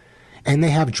 and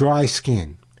they have dry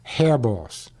skin,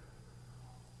 hairballs,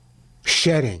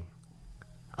 shedding,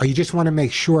 or you just want to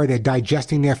make sure they're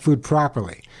digesting their food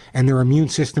properly and their immune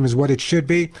system is what it should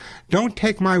be, don't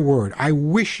take my word. I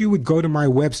wish you would go to my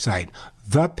website,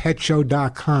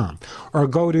 ThePetShow.com, or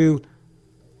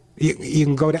you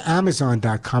can go to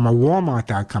Amazon.com or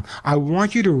Walmart.com. I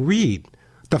want you to read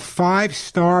the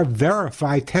 5-star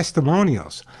verified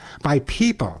testimonials by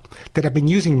people that have been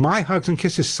using my Hugs and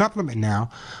Kisses supplement now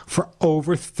for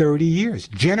over 30 years.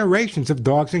 Generations of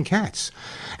dogs and cats.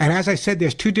 And as I said,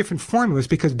 there's 2 different formulas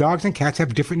because dogs and cats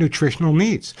have different nutritional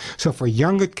needs. So for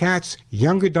younger cats,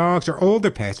 younger dogs, or older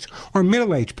pets, or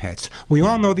middle-aged pets, we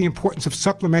all know the importance of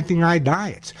supplementing our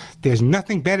diets. There's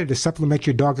nothing better to supplement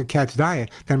your dog or cat's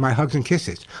diet than my Hugs and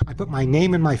Kisses. I put my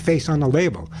name and my face on the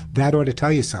label. That ought to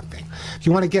tell you something. If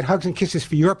you want to get Hugs and Kisses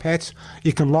for your pets,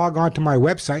 you can log on to my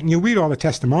website and you'll read all the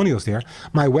testimonials there.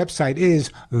 My website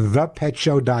is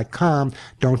ThePetShow.com.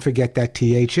 Don't forget that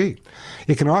THE.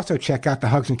 You can also check out the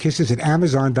Hugs and Kisses at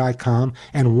Amazon.com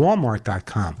and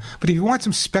Walmart.com. But if you want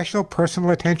some special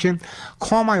personal attention,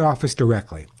 call my office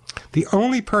directly. The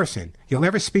only person you'll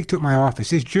ever speak to at my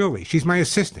office is Julie. She's my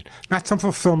assistant, not some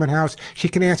fulfillment house. She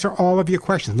can answer all of your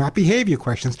questions, not behavior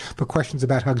questions, but questions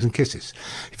about Hugs and Kisses.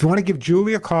 If you want to give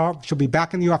Julie a call, she'll be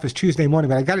back in the office Tuesday morning.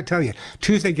 But I got to tell you,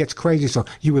 Tuesday gets crazy, so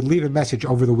you would leave a message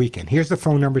over the weekend. Here's the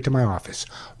phone number to my office,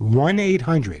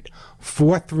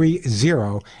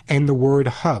 1-800-430 and the word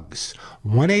HUGS,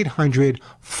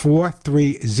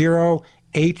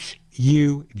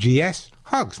 1-800-430-HUGS,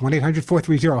 HUGS,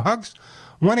 1-800-430-HUGS,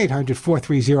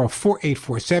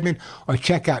 1-800-430-4847, or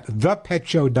check out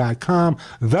ThePetShow.com,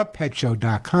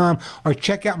 ThePetShow.com, or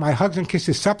check out my Hugs and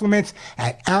Kisses supplements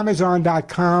at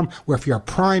Amazon.com, where if you're a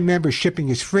Prime member, shipping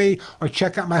is free, or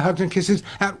check out my Hugs and Kisses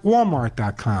at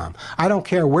Walmart.com. I don't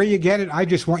care where you get it, I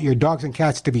just want your dogs and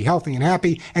cats to be healthy and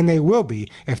happy, and they will be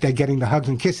if they're getting the Hugs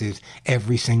and Kisses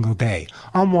every single day.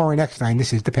 I'm Warren Eckstein,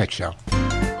 this is The Pet Show.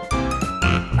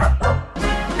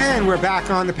 And we're back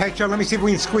on The Pet Show. Let me see if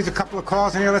we can squeeze a couple of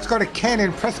calls in here. Let's go to Ken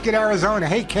in Prescott, Arizona.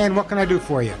 Hey, Ken, what can I do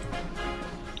for you?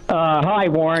 Hi,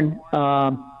 Warren.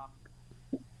 Love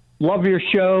your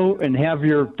show and have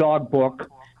your dog book.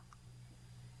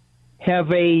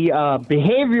 Have a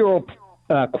behavioral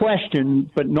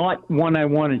question, but not one I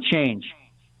want to change.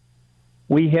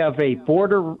 We have a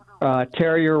Border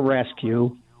Terrier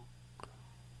rescue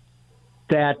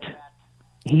that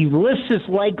he lifts his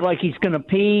leg like he's going to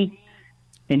pee,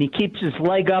 and he keeps his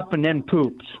leg up and then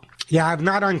poops. Yeah,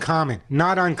 not uncommon.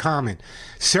 Not uncommon.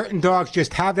 Certain dogs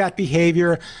just have that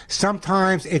behavior.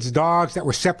 Sometimes it's dogs that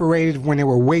were separated when they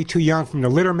were way too young from the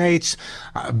litter mates,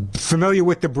 familiar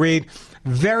with the breed.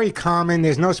 Very common.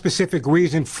 There's no specific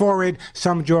reason for it.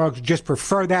 Some dogs just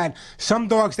prefer that. Some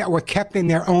dogs that were kept in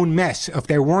their own mess, if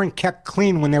they weren't kept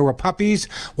clean when they were puppies,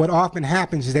 what often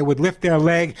happens is they would lift their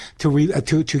leg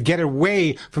to get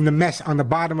away from the mess on the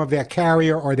bottom of their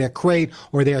carrier or their crate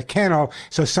or their kennel.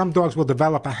 So some dogs will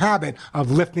develop a habit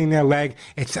of lifting their leg.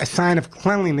 It's a sign of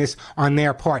cleanliness on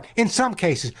their part. In some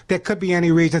cases, there could be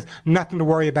any reasons. Nothing to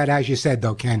worry about, as you said,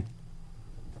 though, Ken.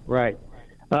 Right.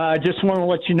 I just want to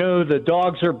let you know the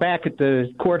dogs are back at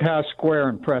the courthouse square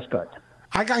in Prescott.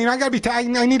 I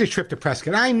need a trip to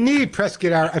Prescott. I need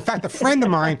Prescott. In fact, a friend of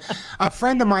mine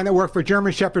that worked for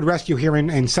German Shepherd Rescue here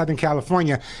in Southern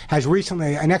California has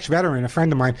recently, an ex-veteran, a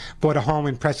friend of mine, bought a home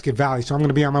in Prescott Valley. So I'm going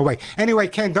to be on my way. Anyway,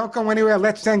 Ken, don't go anywhere.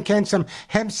 Let's send Ken some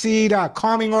hemp seed,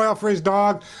 calming oil for his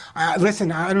dog.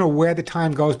 Listen, I don't know where the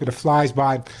time goes, but it flies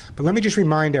by. But let me just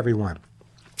remind everyone,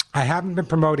 I haven't been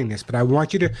promoting this, but I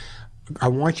want you to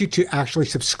actually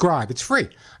subscribe. It's free.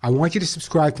 I want you to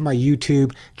subscribe to my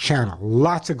YouTube channel.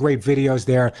 Lots of great videos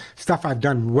there. Stuff I've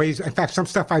done in fact, some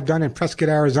stuff I've done in Prescott,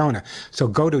 Arizona. So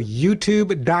go to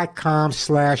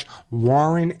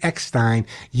youtube.com/Warren Eckstein,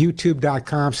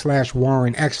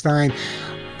 youtube.com/Warren Eckstein.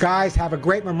 Guys, have a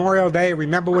great Memorial Day.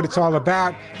 Remember what it's all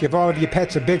about. Give all of your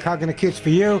pets a big hug and a kiss for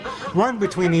you. One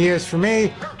between the ears for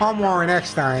me. I'm Warren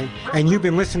Eckstein, and you've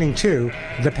been listening to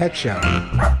The Pet Show.